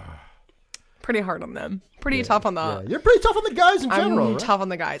about it. Pretty hard on them. Pretty tough on the. Yeah, you're pretty tough on the guys in general. I'm right? tough on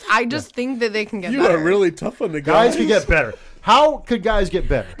the guys. I just think that they can get You better. are really tough on the Guys guys. can get better. How could guys get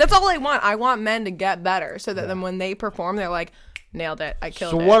better? That's all I want. I want men to get better so that then when they perform, they're like, nailed it. I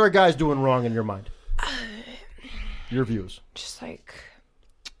killed So it. what are guys doing wrong in your mind? Your views. Just like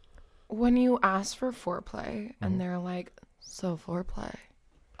when you ask for foreplay and they're like, so foreplay,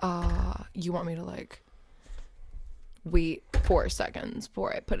 you want me to like wait 4 seconds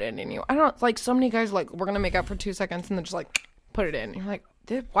before I put it in you. I don't like so many guys like we're gonna make out for 2 seconds and then just like put it in. You're like,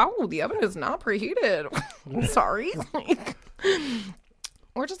 wow, the oven is not preheated. Sorry. Like,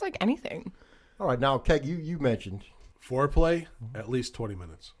 or just like anything. All right, now Keg, you mentioned Foreplay, at least 20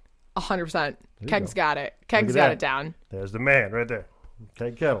 minutes. 100%. you Keg's go. got it. Keg's at got that. it down. There's the man right there.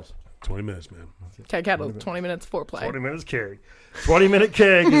 Keg Kettles. 20 minutes, man. Keg Kettles, 20 minutes foreplay. 20 minutes keg. 20-minute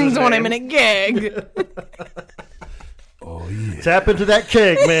keg. is his 20 name. minute gig. Oh, yeah. Tap into that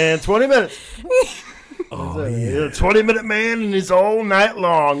keg, man. 20 minutes. Oh, He's yeah. a 20-minute man and he's all night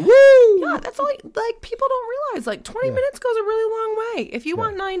long. Woo! Yeah, that's all. Like, people don't realize. Like, 20 minutes goes a really long way. If you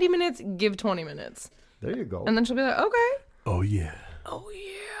want 90 minutes, give 20 minutes. There you go. And then she'll be like, okay. Oh, yeah. Oh,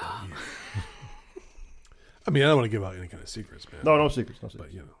 yeah. I mean, I don't want to give out any kind of secrets, man. No secrets. No secrets.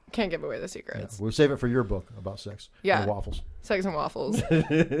 But, you know. Can't give away the secrets. We'll save it for your book about sex. Yeah. And waffles. Sex and Waffles.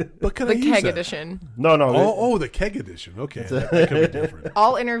 But can I The use keg that? edition. No. Oh, the keg edition. Okay. That could be different.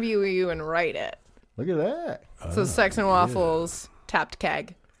 I'll interview you and write it. Look at that. So Sex and Waffles, tapped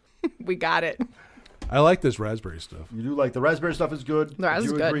keg. We got it. I like this raspberry stuff. You do like the raspberry stuff is good. The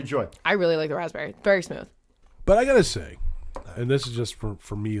raspberry's you good. agree, Joy. I really like the raspberry. Very smooth. But I got to say, and this is just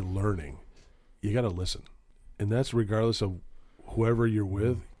for me learning, you got to listen. And that's regardless of whoever you're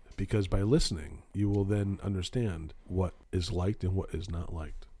with, because by listening, you will then understand what is liked and what is not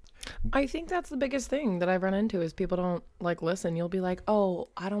liked. I think that's the biggest thing that I've run into is people don't like listen. You'll be like, oh,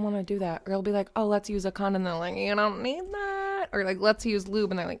 I don't want to do that. Or you'll be like, oh, let's use a condom. And they're like, you don't need that. Or like, let's use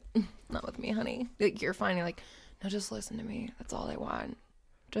lube. And they're like, not with me, honey. Like, you're fine. You're like, no, just listen to me. That's all I want.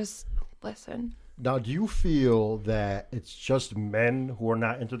 Just listen. Now, do you feel that it's just men who are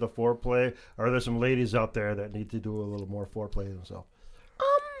not into the foreplay? Or are there some ladies out there that need to do a little more foreplay themselves?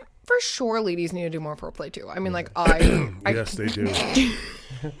 For sure, ladies need to do more foreplay too. I mean, like, I Yes, they do.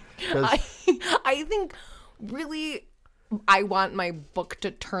 I think really I want my book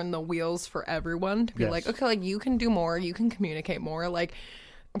to turn the wheels for everyone to be Yes. like, okay, like you can do more, you can communicate more. Like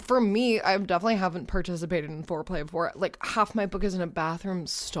for me, I definitely haven't participated in foreplay before. Like half my book is in a bathroom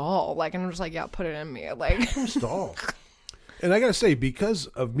stall. Like, and I'm just like, yeah, put it in me. Like, Stall. And I got to say, because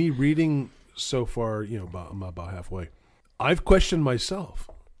of me reading so far, I'm about halfway, I've questioned myself.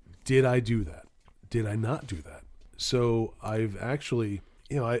 Did I do that? Did I not do that? So I've actually,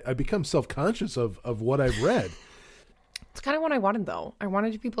 I become self-conscious of what I've read. it's kind of what I wanted though. I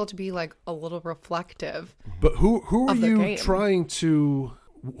wanted people to be like a little reflective. But who are Of the you game. trying to,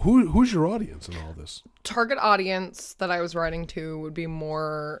 who's your audience in all this? Target audience that I was writing to would be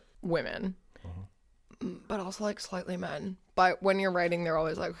more women, but also like slightly men. But when you're writing, they're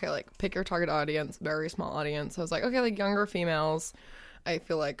always like, okay, like pick your target audience, very small audience. So I was like, okay, like younger females, I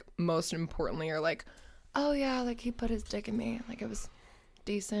feel like most importantly are like, oh yeah, like he put his dick in me, like it was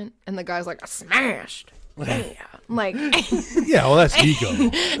decent, and the guy's like, I smashed. Yeah, like Yeah, well, that's ego.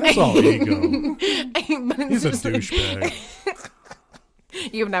 That's all ego. but He's a it's just like, douchebag.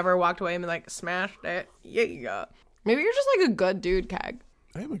 you've never walked away and been like, smashed it. Yeah. Maybe you're just like a good dude, Keg.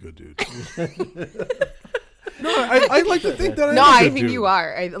 I am a good dude. No, I like to think that I No, am a I good think dude. you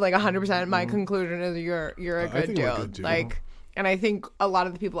are. I, like 100%. My conclusion is you're a I good think I'm a dude. good dude. Like, and I think a lot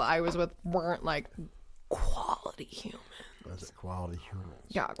of the people I was with weren't like quality humans. That's a quality human.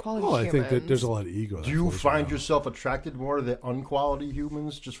 Yeah, quality Well, I humans. think that there's a lot of ego. Do you find yourself attracted more to the unquality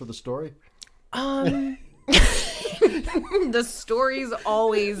humans just for the story? The story's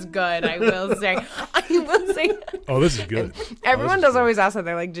always good. I will say. Oh, this is good. Everyone does always ask that.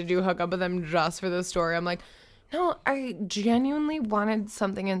 They're like, "Did you hook up with them just for the story?" I'm like, no, I genuinely wanted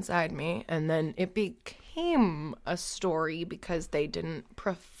something inside me, and then it became a story because they didn't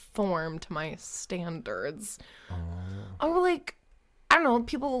perform to my standards. Or like, I don't know,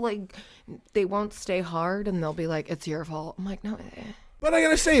 people like they won't stay hard, and they'll be like, "It's your fault." I'm like, no. But I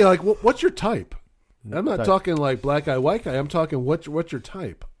gotta say, like, what's your type? I'm not Type. talking like black guy, white guy. I'm talking what's your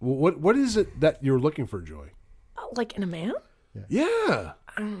type? What is it that you're looking for, Joy? Like in a man, Yeah.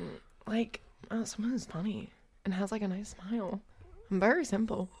 like someone who's funny and has like a nice smile. I'm very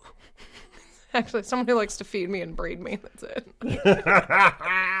simple. Actually, someone who likes to feed me and breed me. That's it. Yeah,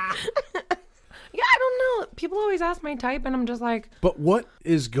 I don't know. People always ask my type, and I'm just like, But what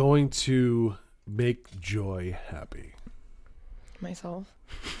is going to make Joy happy? myself.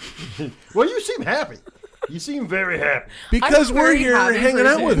 Well, you seem happy. You seem very happy. Because I'm a we're very here happy hanging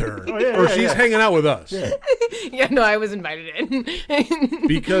out person. with her, yeah, or yeah, she's yeah. hanging out with us. Yeah, no, I was invited in.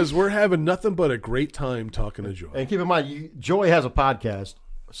 Because we're having nothing but a great time talking to Joy. And keep in mind, Joy has a podcast,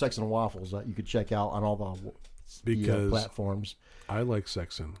 Sex and Waffles, that you could check out on all the Because platforms. I like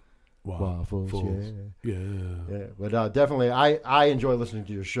sex and Waffles, Yeah. Yeah, but definitely, I enjoy listening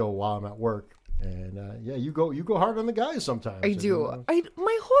to your show while I'm at work. And yeah, you go hard on the guys sometimes. I do.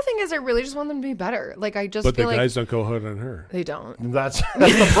 My whole thing is I really just want them to be better. Like I just But the feel like guys don't go hard on her. they don't. And that's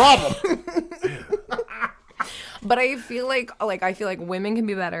the problem. But I feel like women can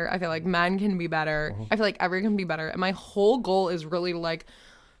be better. I feel like men can be better. I feel like everyone can be better. And my whole goal is really like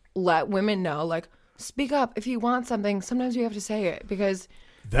let women know, like, speak up if you want something. Sometimes you have to say it because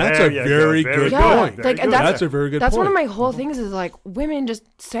That's a very good point. Like, and That's a very good point. That's one of my whole things is like, women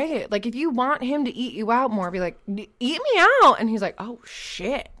just say it. Like, if you want him to eat you out more, be like, eat me out. And he's like, oh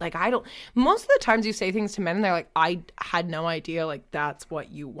shit. Like, I don't, most of the times you say things to men and they're like, I had no idea, like, that's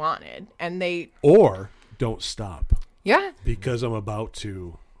what you wanted. And they, or don't stop. Yeah. Because I'm about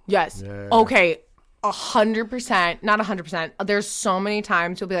to. Yes. Yeah. Okay. 100%, not 100%. There's so many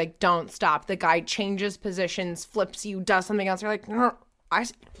times you'll be like, don't stop. The guy changes positions, flips you, does something else. You're like, no.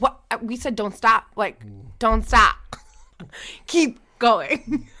 What we said, don't stop. Like, don't stop. Keep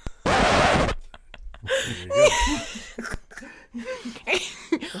going. Okay.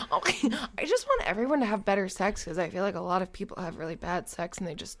 I just want everyone to have better sex because I feel like a lot of people have really bad sex and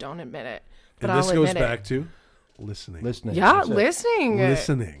they just don't admit it. But and this goes back to listening. Yeah, listening.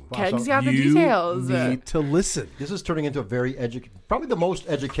 Kegs got the details. You need to listen. This is turning into a very probably the most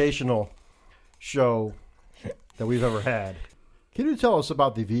educational show that we've ever had. Can you tell us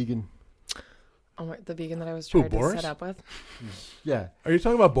about the vegan? Oh, the vegan that I was trying to set up with? Yeah. Are you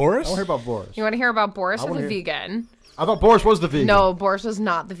talking about Boris? I want to hear about Boris. You want to hear about Boris or the vegan? I thought Boris was the vegan. No, Boris was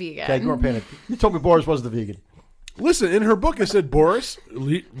not the vegan. Okay, you weren't panic. You told me Boris was the vegan. Listen, in her book it said Boris.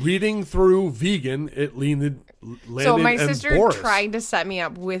 Reading through vegan, it landed so my sister Boris. tried to set me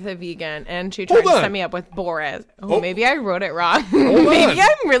up with a vegan, and she tried to set me up with Boris. Maybe I wrote it wrong. Maybe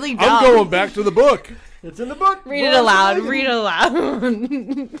I'm really dumb. I'm going back to the book. It's in the book. Read it aloud. Read it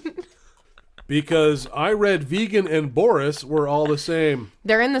aloud. Because I read vegan and Boris were all the same.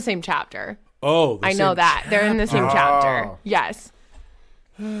 They're in the same chapter. Oh, I know that. They're in the same chapter. Yes.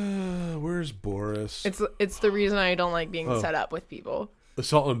 Where's Boris? It's the reason I don't like being set up with people.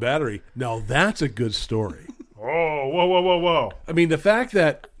 Assault and battery. Now that's a good story. Oh, whoa. I mean, the fact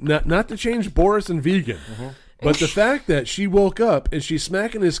that, not to change Boris and vegan, but the fact that she woke up and she's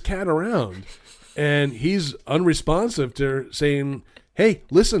smacking his cat around and he's unresponsive to her saying, hey,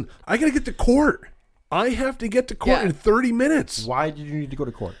 listen, I got to get to court. I have to get to court in 30 minutes. Why did you need to go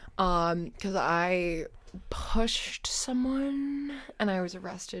to court? Because I pushed someone and I was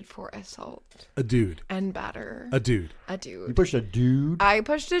arrested for assault. A dude. And batter. A dude. You pushed a dude? I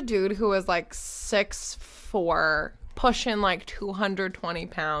pushed a dude who was like 6'4", pushing like 220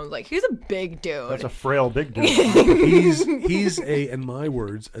 pounds. Like, he's a big dude. That's a frail big dude. he's in my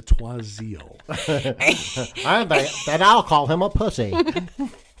words, a toisil. Then I'll call him a pussy.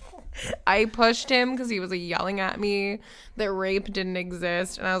 I pushed him because he was yelling at me that rape didn't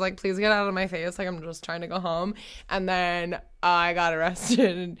exist. And I was like, please get out of my face. Like, I'm just trying to go home. And then I got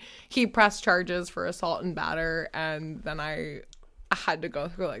arrested. And he pressed charges for assault and batter. And then I had to go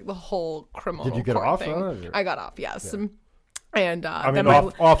through like the whole criminal Did you get court off thing. on it? I got off, yes. Yeah. And I mean,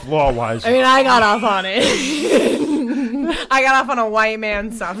 off law-wise. I mean, I got off on it. I got off on a white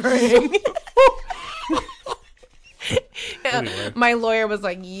man suffering. Anyway. My lawyer was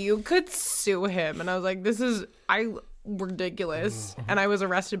like, you could sue him. And I was like, this is ridiculous. And I was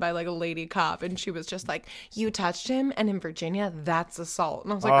arrested by like a lady cop. And she was just like, you touched him? And in Virginia, that's assault.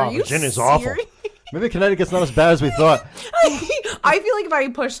 And I was like, are you Virginia's serious? Awful. Maybe Connecticut's not as bad as we thought. I feel like if I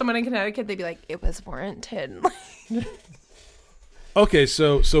pushed someone in Connecticut, they'd be like, it was warranted. Okay,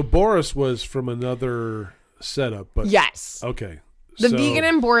 so Boris was from another setup. But yes. Okay. The vegan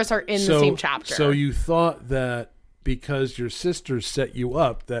and Boris are in the same chapter. So you thought that because your sister set you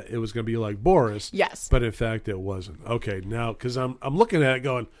up that it was going to be like Boris. Yes. But in fact, it wasn't. Okay, now, because I'm looking at it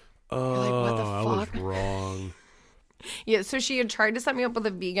going, oh, like, what the I was wrong. Yeah, so she had tried to set me up with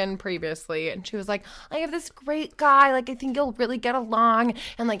a vegan previously, and she was like, I have this great guy, like, I think you'll really get along,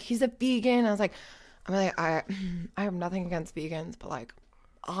 and, like, he's a vegan. I was like, I have nothing against vegans, but, like,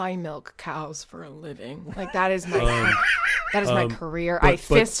 I milk cows for a living. Like, that is my my career. I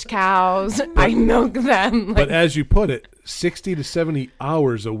fist cows. I milk them. Like, but as you put it, 60 to 70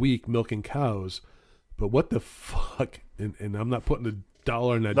 hours a week milking cows. But what the fuck? And I'm not putting a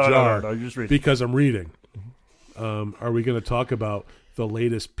dollar in that jar no, just read. Because I'm reading. Are we going to talk about the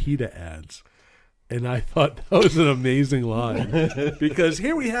latest PETA ads? And I thought that was an amazing line. Because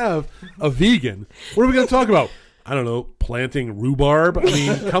here we have a vegan. What are we going to talk about? I don't know, planting rhubarb? I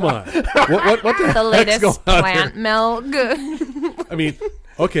mean, come on. What the latest plant milk? I mean,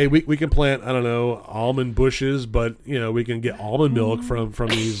 okay, we can plant, I don't know, almond bushes, but, you know, we can get almond milk from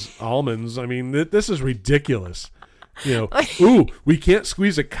these almonds. I mean, this is ridiculous. You know, ooh, we can't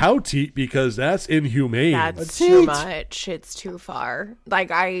squeeze a cow teat because that's inhumane. That's too much. It's too far. Like,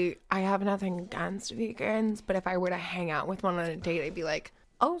 I have nothing against vegans, but if I were to hang out with one on a date, I'd be like,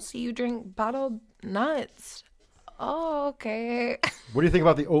 oh, so you drink bottled nuts? Oh, okay. What do you think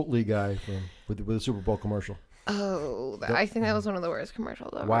about the Oatly guy with the Super Bowl commercial? Oh, I think that was one of the worst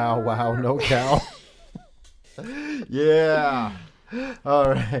commercials ever. Wow, no cow. Yeah.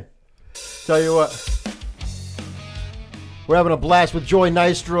 All right. Tell you what. We're having a blast with Joy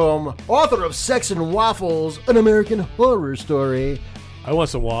Nystrom, author of Sex and Waffles, an American Horror Story. I want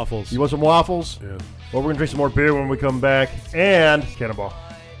some waffles. You want some waffles? Yeah. Well, we're going to drink some more beer when we come back. And Cannonball.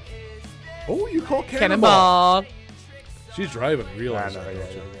 Oh, you call Cannonball. Cannonball. She's driving. Realize Yeah, that, yeah,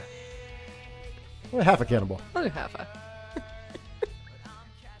 don't you? yeah. Well, half a Cannonball. I'll do half a.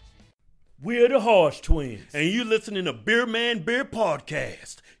 We're the Harsh Twins, and you listening to Beer Man Beer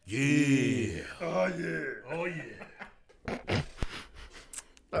Podcast. Yeah. Oh, yeah. Oh, yeah.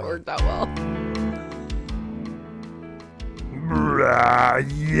 That worked out well.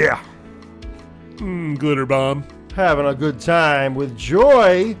 Yeah. Glitter bomb. Having a good time with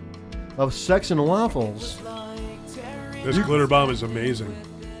Joy of Sex and Waffles. This glitter bomb is amazing.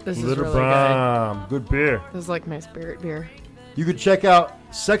 This is Glitter really bomb. Good beer. good. This is like my spirit beer. You can check out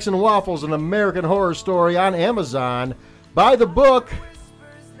Sex and Waffles, an American Horror Story on Amazon. Buy the book.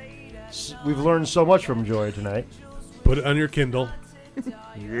 We've learned so much from Joy tonight. Put it on your Kindle.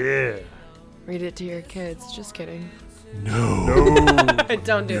 Yeah. Read it to your kids. Just kidding. No.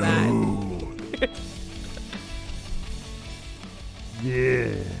 Don't do that.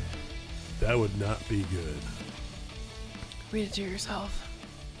 Yeah. That would not be good. Read it to yourself.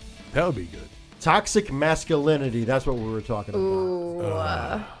 That would be good. Toxic masculinity. That's what we were talking about. Ooh.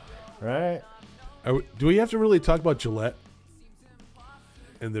 Right? Do we have to really talk about Gillette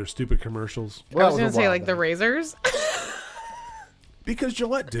and their stupid commercials? I was gonna say like the razors. Because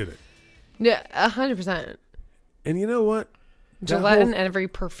Gillette did it. Yeah, 100%. And you know what? Gillette and every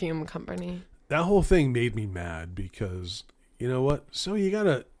perfume company. That whole thing made me mad because, you know what? So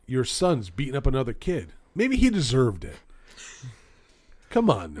your son's beating up another kid. Maybe he deserved it.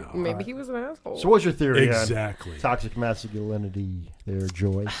 Come on now. Maybe he was an asshole. So what's your theory Exactly. on toxic masculinity there,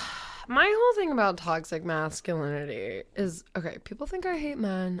 Joy? My whole thing about toxic masculinity is, okay, people think I hate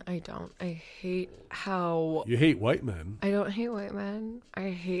men. I don't. I hate how... You hate white men. I don't hate white men. I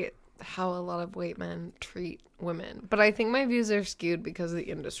hate how a lot of white men treat women. But I think my views are skewed because of the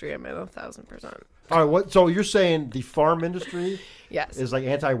industry I'm in 1,000%. All right, so you're saying the farm industry Yes. is like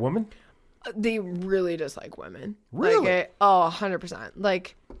anti-woman? They really dislike women. Really? Like, 100%.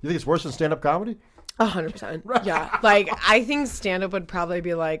 Like, You think it's worse than stand-up comedy? 100%. Yeah. Like, I think stand-up would probably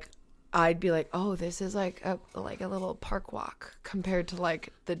be like, I'd be like, oh, this is like a little park walk compared to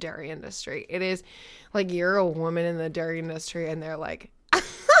like the dairy industry. It is like you're a woman in the dairy industry and they're like,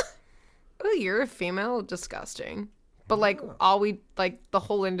 oh, you're a female? Disgusting. But like the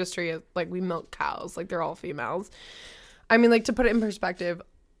whole industry is like we milk cows. Like they're all females. I mean, like to put it in perspective,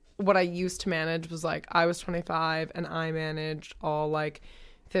 what I used to manage was like I was 25 and I managed all like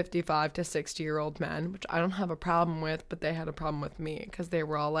 55 to 60-year-old men, which I don't have a problem with, but they had a problem with me because they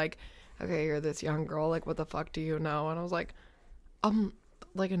were all like, okay, you're this young girl, like what the fuck do you know? And I was like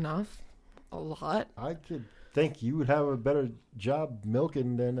enough, a lot. I could think you would have a better job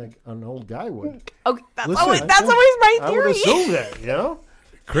milking than an old guy would. Okay, that's Listen, always my I theory. would assume that, you know?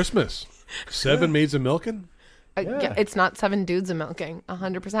 Christmas. 7 maids of milking? Yeah, it's not 7 dudes of milking,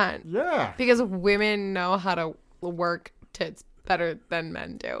 100%. Yeah. Because women know how to work tits better than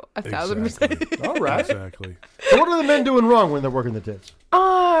men do, 1,000%. All right. Exactly. So what are the men doing wrong when they're working the tits?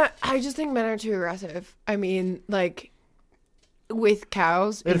 I just think men are too aggressive. I mean, like with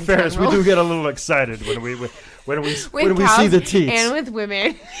cows. In fairness, general, we do get a little excited when we with see cows the teats. and with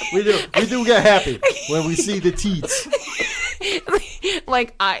women. We do get happy when we see the teats.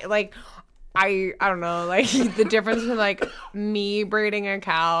 I don't know, like the difference between like me breeding a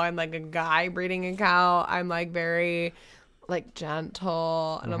cow and like a guy breeding a cow. I'm like very like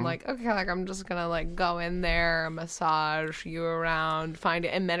gentle and I'm like, okay, like I'm just gonna like go in there, massage you around, find it,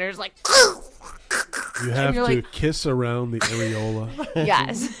 and men are just like You have to like, kiss around the areola.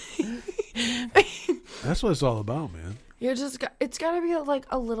 yes. That's what it's all about, man. You're just, it's gotta be like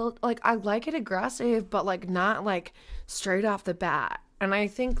a little, like I like it aggressive, but like not like straight off the bat. And I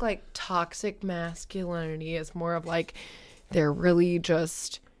think like toxic masculinity is more of like, they're really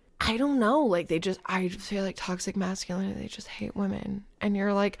just, I don't know, like I just feel like toxic masculinity, they just hate women. And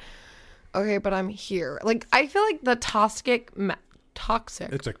you're like, okay, but I'm here. Like, I feel like the toxic.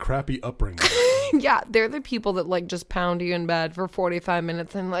 It's a crappy upbringing. Yeah, they're the people that like just pound you in bed for 45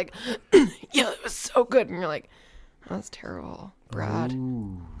 minutes and like, yeah, it was so good. And you're like, that's terrible, Brad.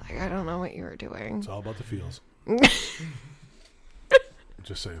 Ooh. Like, I don't know what you were doing. It's all about the feels.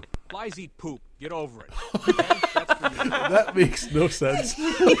 Just saying. Flies eat poop. Get over it. That makes no sense.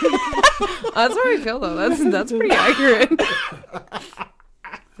 That's how I feel though. That's pretty accurate.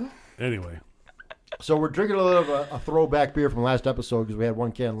 Anyway, So we're drinking a little of a throwback beer from last episode because we had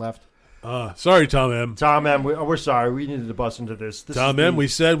one can left. Sorry, Tom M. Tom M, we're sorry. We needed to bust into this. Tom M, we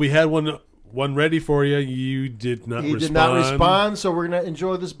said we had one ready for you. You did not respond. He did not respond, so we're going to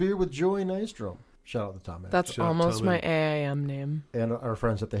enjoy this beer with Joey Nystrom. Shout out to Tom M. That's almost my AIM name. And our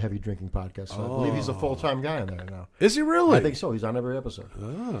friends at the Heavy Drinking Podcast. So I believe he's a full-time guy in there now. Is he really? I think so. He's on every episode.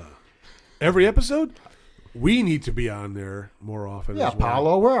 Every episode? We need to be on there more often. Yeah, as well.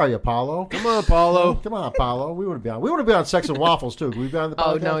 Paulo. Where are you, Paulo? Come on, Paulo. Come on, Paulo. We want to be on. We want to be on Sex and Waffles too. Can we be on the podcast?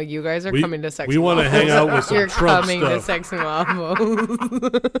 Oh no, you guys are coming to Sex. We and want to Waffles. hang out with some You're Trump coming stuff. to Sex and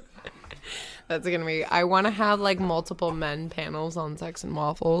Waffles. That's gonna be. I want to have like multiple men panels on Sex and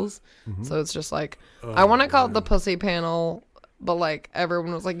Waffles. So it's just like I want to call it the pussy panel, but like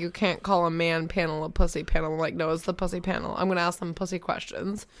everyone was like, you can't call a man panel a pussy panel. I'm like, no, it's the pussy panel. I'm gonna ask them pussy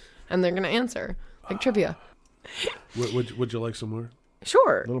questions, and they're gonna answer like trivia. Would you like some more?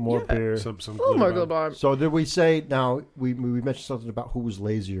 Sure. A little more beer. Some A little more good glitter bar. So did we say now we mentioned something about who was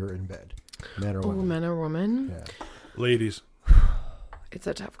lazier in bed, men or Oh, women? men or women? Yeah. ladies. It's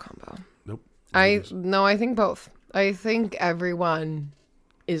a tough combo. Nope. I think both. I think everyone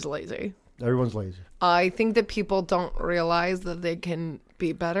is lazy. Everyone's lazy. I think that people don't realize that they can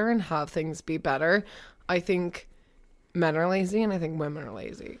be better and have things be better. I think men are lazy and I think women are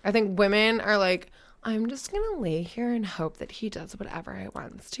lazy. I think women are like, I'm just going to lay here and hope that he does whatever he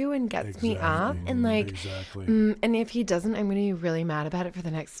wants to and gets me up. And like, and if he doesn't, I'm going to be really mad about it for the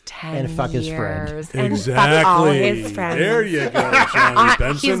next 10 And fuck years. his friend. And Exactly. fuck all his friends. There you go, Johnny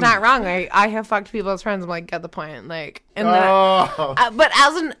Benson. He's not wrong. I have fucked people's friends. I'm like, get the point. Like, and then Oh. but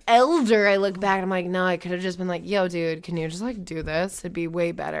as an elder, I look back and I'm like, no, I could have just been like, yo, dude, can you just like do this? It'd be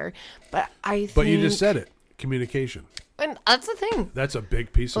way better. But I think, But you just said it. Communication. and that's the thing. That's a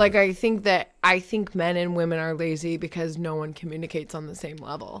big piece of Like, it. I think men and women are lazy because no one communicates on the same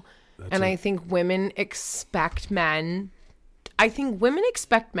level. And I think women expect men. I think women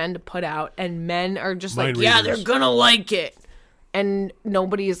expect men to put out, and men are just Mind like, yeah, readers. they're gonna like it. And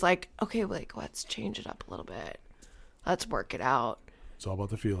nobody's like, okay, like, let's change it up a little bit. Let's work it out. It's all about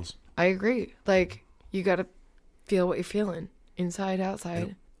the feels. I agree. Like, you gotta feel what you're feeling, inside,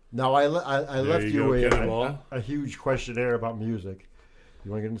 outside. Now I left you you go, Cannonball. a huge questionnaire about music.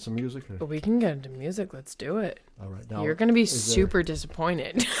 You want to get into some music? But we can get into music. Let's do it. All right. Now, You're gonna be is there- super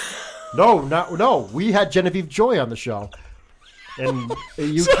disappointed. No. We had Genevieve Joy on the show, and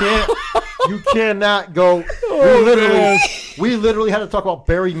you cannot go. We literally had to talk about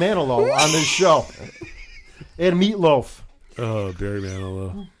Barry Manilow on this show, and Meatloaf. Oh, Barry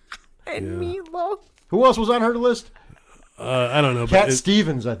Manilow. And Meatloaf. Who else was on her list? I don't know. Cat but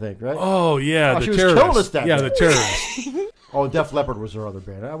Stevens, I think, right? Oh, yeah. Oh, the she was terrorist. killing us that yeah, day. the terrorist. Oh, Def Leppard was her other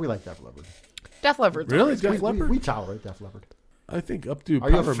band. We like Def Leppard. Def Leppard's Really? always Def great. Leppard? We tolerate Def Leppard. I think up to Are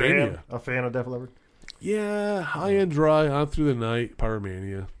you Power Mania. a fan of Def Leppard? Yeah, high and dry, on through the night, Power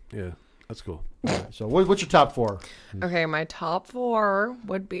Mania. Yeah, that's cool. All right, so what's your top four? Okay, my top four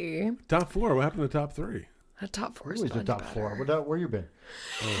would be Top four. What happened to top three? a top four. Who is your top four? Where you been?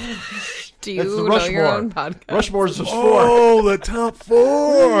 Do you It's the know your Rushmore. own podcast? Rushmore's just four. Oh, the top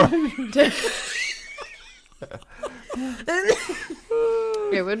four.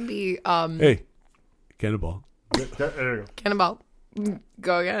 It would be Hey, Cannonball. There you go. Cannonball.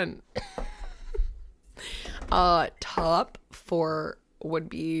 Go again. Top four would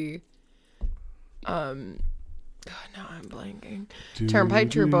be God, now I'm blanking. Turnpike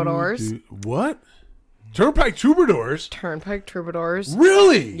Troubadours. What? Turnpike Troubadours? Turnpike Troubadours.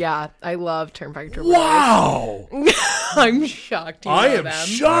 Really? Yeah, I love Turnpike Troubadours. Wow. I'm shocked. You I know am them.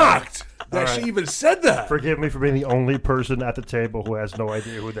 shocked that All she right. even said that. Forgive me for being the only person at the table who has no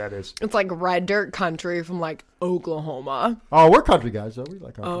idea who that is. It's like red dirt country from like Oklahoma. Oh, we're country guys, so we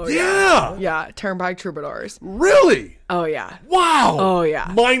like country. Oh Yeah. yeah, Turnpike Troubadours. Really? Oh yeah, Wow. Oh,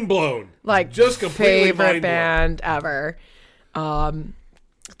 yeah. Mind blown. like Just completely favorite mind blown. band ever.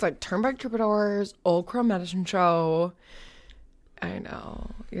 It's like Turnpike Troubadours, Old Crow Medicine Show. I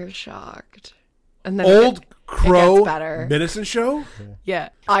know you're shocked. And then Old it Crow gets better. Medicine Show? Yeah,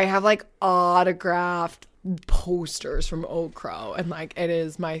 I have like autographed posters from Old Crow, and like it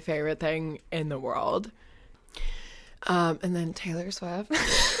is my favorite thing in the world. And then Taylor Swift.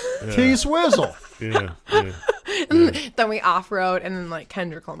 T-Swizzle. Yeah. Then we off road, and then like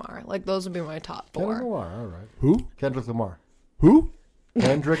Kendrick Lamar. Like those would be my top Kendrick four. Lamar, all right. Who? Kendrick Lamar. Who?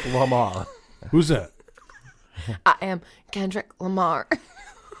 Kendrick Lamar. Who's that? I am Kendrick Lamar.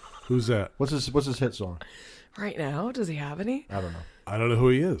 Who's that? What's his hit song? Right now, does he have any? I don't know. I don't know who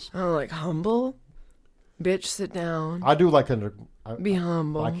he is. Oh, like humble, bitch, sit down, I do like Kendrick. be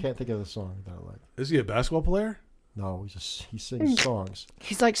humble. I can't think of the song that I like. Is he a basketball player? No, he sings songs.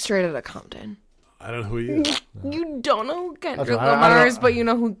 He's like straight out of Compton. I don't know who he is. You don't know who Kendrick That's right. Lamar is, but you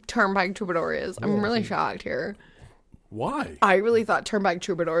know who Turnpike Troubadour is. I'm really shocked here. Why? I really thought Turnpike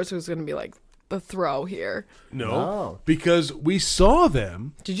Troubadours was going to be like the throw here. No, because we saw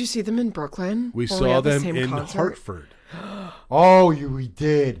them. Did you see them in Brooklyn? We When saw had the them same in concert? Hartford. Oh, we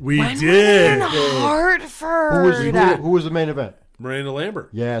did. We When did. were they in Hartford? Who was the main event? Miranda Lambert.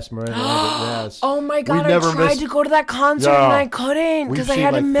 Yes, Miranda Lambert, yes. Oh my god, I never tried missed- to go to that concert Yeah. and I couldn't We've because I seen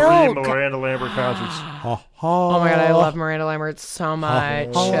had like to 3 milk. Miranda Lambert concerts. Oh my god, I love Miranda Lambert so much.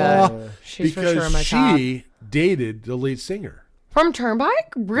 She's for sure Because my top. she dated the lead singer. From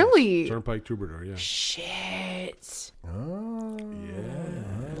Turnpike? Really? Turnpike Troubadour, yeah. Shit. Oh.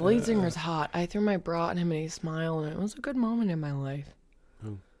 Yeah. The lead singer's hot. I threw my bra at him and he smiled and it was a good moment in my life.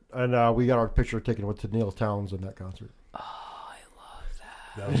 And we got our picture taken with Neil Towns in that concert.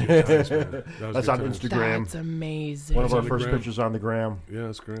 That was good times, man. That was That's good on times. Instagram. That's amazing. One of our on the first gram. pictures on the gram Yeah,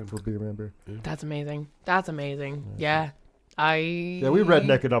 that's great. for Beer Man Beer. That's amazing. That's amazing. Yeah. Yeah, we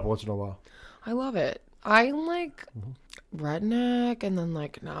redneck it up once in a while. I love it. I like redneck and then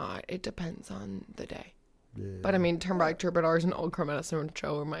like nah, it depends on the day. Yeah. But I mean Turnpike Troubadours and Old Crow Medicine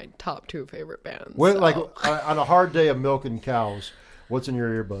Show are my top 2 favorite bands. When, so. like on a hard day of milking cows, what's in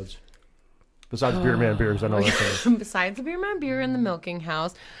your earbuds? Besides Beer Man Beers, I know that's Besides the Beer Man Beer in the milking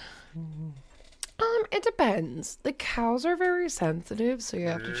house, it depends. The cows are very sensitive, so you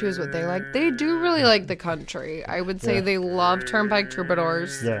have to choose what they like. They do really like the country. I would say they love Turnpike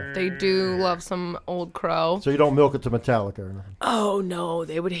Troubadours. Yeah. They do love some Old Crow. So you don't milk it to Metallica or nothing. Oh no,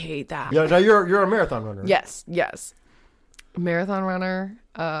 they would hate that. Yeah, now you're a marathon runner. Yes. Marathon runner.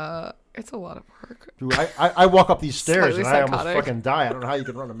 It's a lot of work. Dude, I walk up these stairs Slightly and I almost psychotic. fucking die. I don't know how you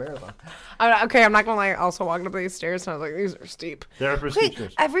can run a marathon. Okay, I'm not gonna lie. I also walked up these stairs and I was like, these are steep. They're for Wait,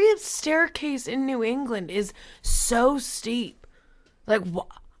 stairs. every staircase in New England is so steep. Like,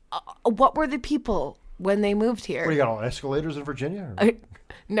 what were the people when they moved here? What do you got, all escalators in Virginia? Or?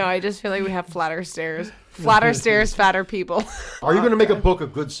 No, I just feel like we have flatter stairs. Flatter stairs, fatter people. Are you going to make a book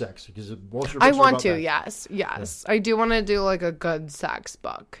of good sex? Because most of your I books are want about to, that. yes. I do want to do like a good sex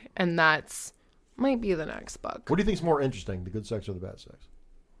book, and that's might be the next book. What do you think is more interesting, the good sex or the bad sex?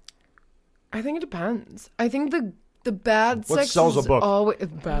 I think it depends. I think the bad What sex sells a is book? always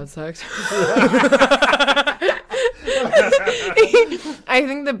bad sex. I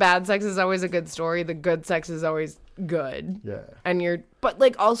think the bad sex is always a good story. The good sex is always good. Yeah. And but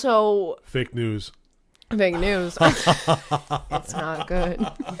like also Fake news. fake news. It's not good.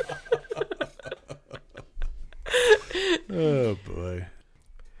 Oh, boy.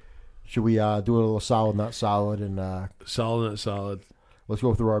 Should we do a little solid, not solid, and Solid, not solid. let's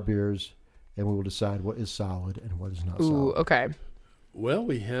go through our beers, and we will decide what is solid and what is not Ooh, solid. okay. Well,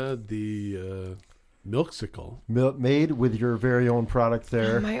 we had the Milksicle. Made with your very own product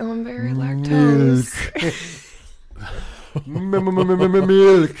there. My own very lactose.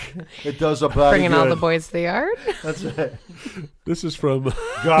 Milk. It does a body Bringing good. all the boys to the yard. That's it. This is from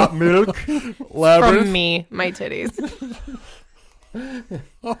Got milk. Labyrinth. From me, my titties.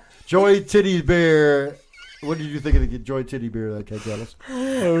 Joy Titty Bear. What did you think of the Joy Titty Beer that Kate got us?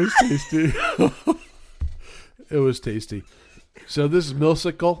 Oh, it was tasty. It was tasty. So this is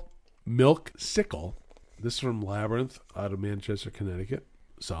Milksicle. This is from Labyrinth out of Manchester, Connecticut.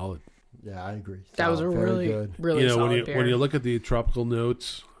 Solid. Yeah, I agree. That was a Very really, good. really solid when you beer. when you look at the tropical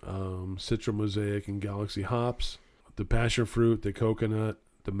notes, Citra Mosaic and Galaxy hops, the passion fruit, the coconut,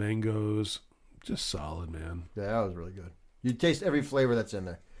 the mangoes, just solid, man. Yeah, that was really good. You taste every flavor that's in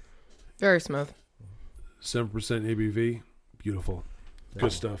there. Very smooth. 7% ABV, beautiful,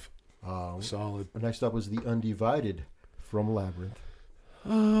 good stuff, Um, solid. next up was the Undivided from Labyrinth.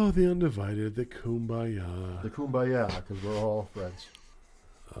 Oh, the undivided, the kumbaya. The Kumbaya, because we're all friends.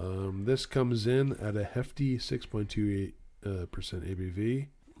 This comes in at a hefty 6.28% ABV.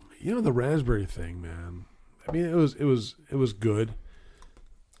 You know the raspberry thing, man. I mean, it was good.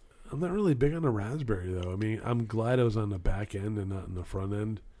 I'm not really big on the raspberry though. I mean, I'm glad it was on the back end and not in the front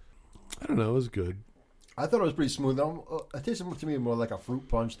end. I don't know. It was good. I thought it was pretty smooth. It tasted to me more like a fruit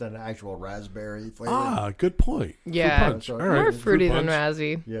punch than an actual raspberry flavor. Ah, good point. Yeah. Fruit punch. All All right. More right. fruity than punch.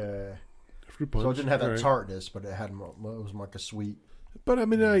 razzy. Yeah. Fruit punch. So it didn't have that All right. tartness, but it had more, it was more like a sweet. But I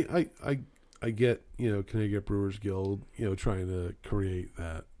mean, I get, Connecticut Brewers Guild, trying to create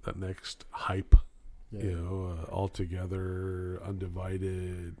that next hype, Yeah. all together,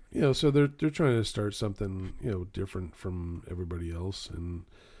 undivided, so they're trying to start something, different from everybody else, and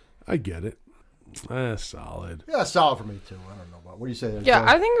I get it. Solid. Yeah, solid for me too. I don't know what do you say there? Yeah,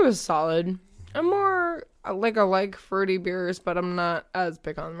 Joe? I think it was solid. I'm more I like fruity beers, but I'm not as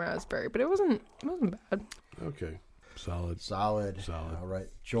big on raspberry. But it wasn't bad. Okay. Solid. Solid. All right.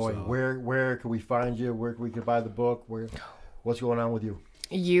 Joy, Solid. where can we find you? Where can we buy the book? What's going on with you?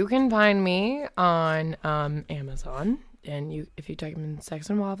 You can find me on Amazon, and if you type in Sex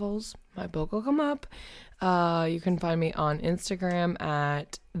and Waffles, my book will come up. You can find me on Instagram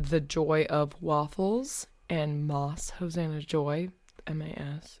at The Joy of Waffles and Moss Hosanna Joy,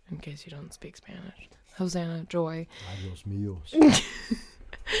 M-A-S, in case you don't speak Spanish. Hosanna Joy. Adios míos.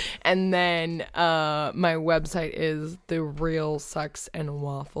 And then my website is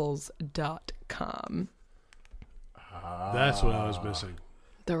therealsexandwaffles.com. That's what I was missing.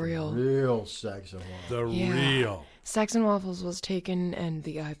 The real. Real Sex and Waffles. The Yeah. real. Sex and Waffles was taken and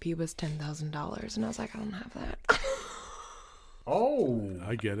the IP was $10,000. And I was like, I don't have that. Oh.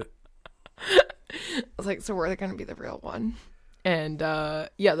 I get it. I was like, so we're going to be the real one. And the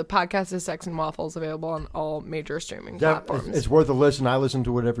podcast is Sex and Waffles, available on all major streaming platforms. It's worth a listen. I listen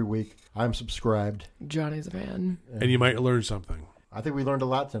to it every week. I'm subscribed. Johnny's a fan. And you might learn something. I think we learned a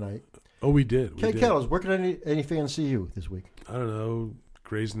lot tonight. Oh, we did. Kate Kettles, where can any fans see you this week? I don't know.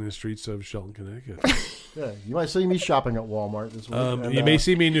 Grazing the streets of Shelton, Connecticut. Yeah, you might see me shopping at Walmart this week. You may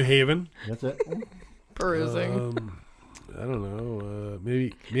see me in New Haven. That's it. Perusing. I don't know.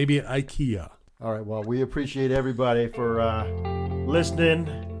 Maybe IKEA. All right. Well, we appreciate everybody for listening.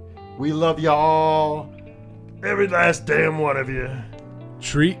 We love you all. Every last damn one of you.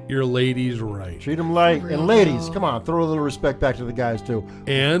 Treat your ladies right. Treat them like. Real And ladies, love. come on. Throw a little respect back to the guys, too.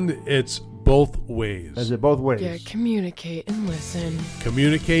 And it's both ways. Is it both ways? Yeah, communicate and listen.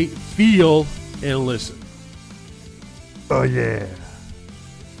 Communicate, feel, and listen. Oh, yeah.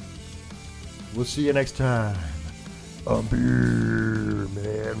 We'll see you next time. Beer,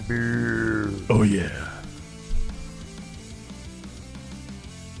 man, beer. Oh, yeah.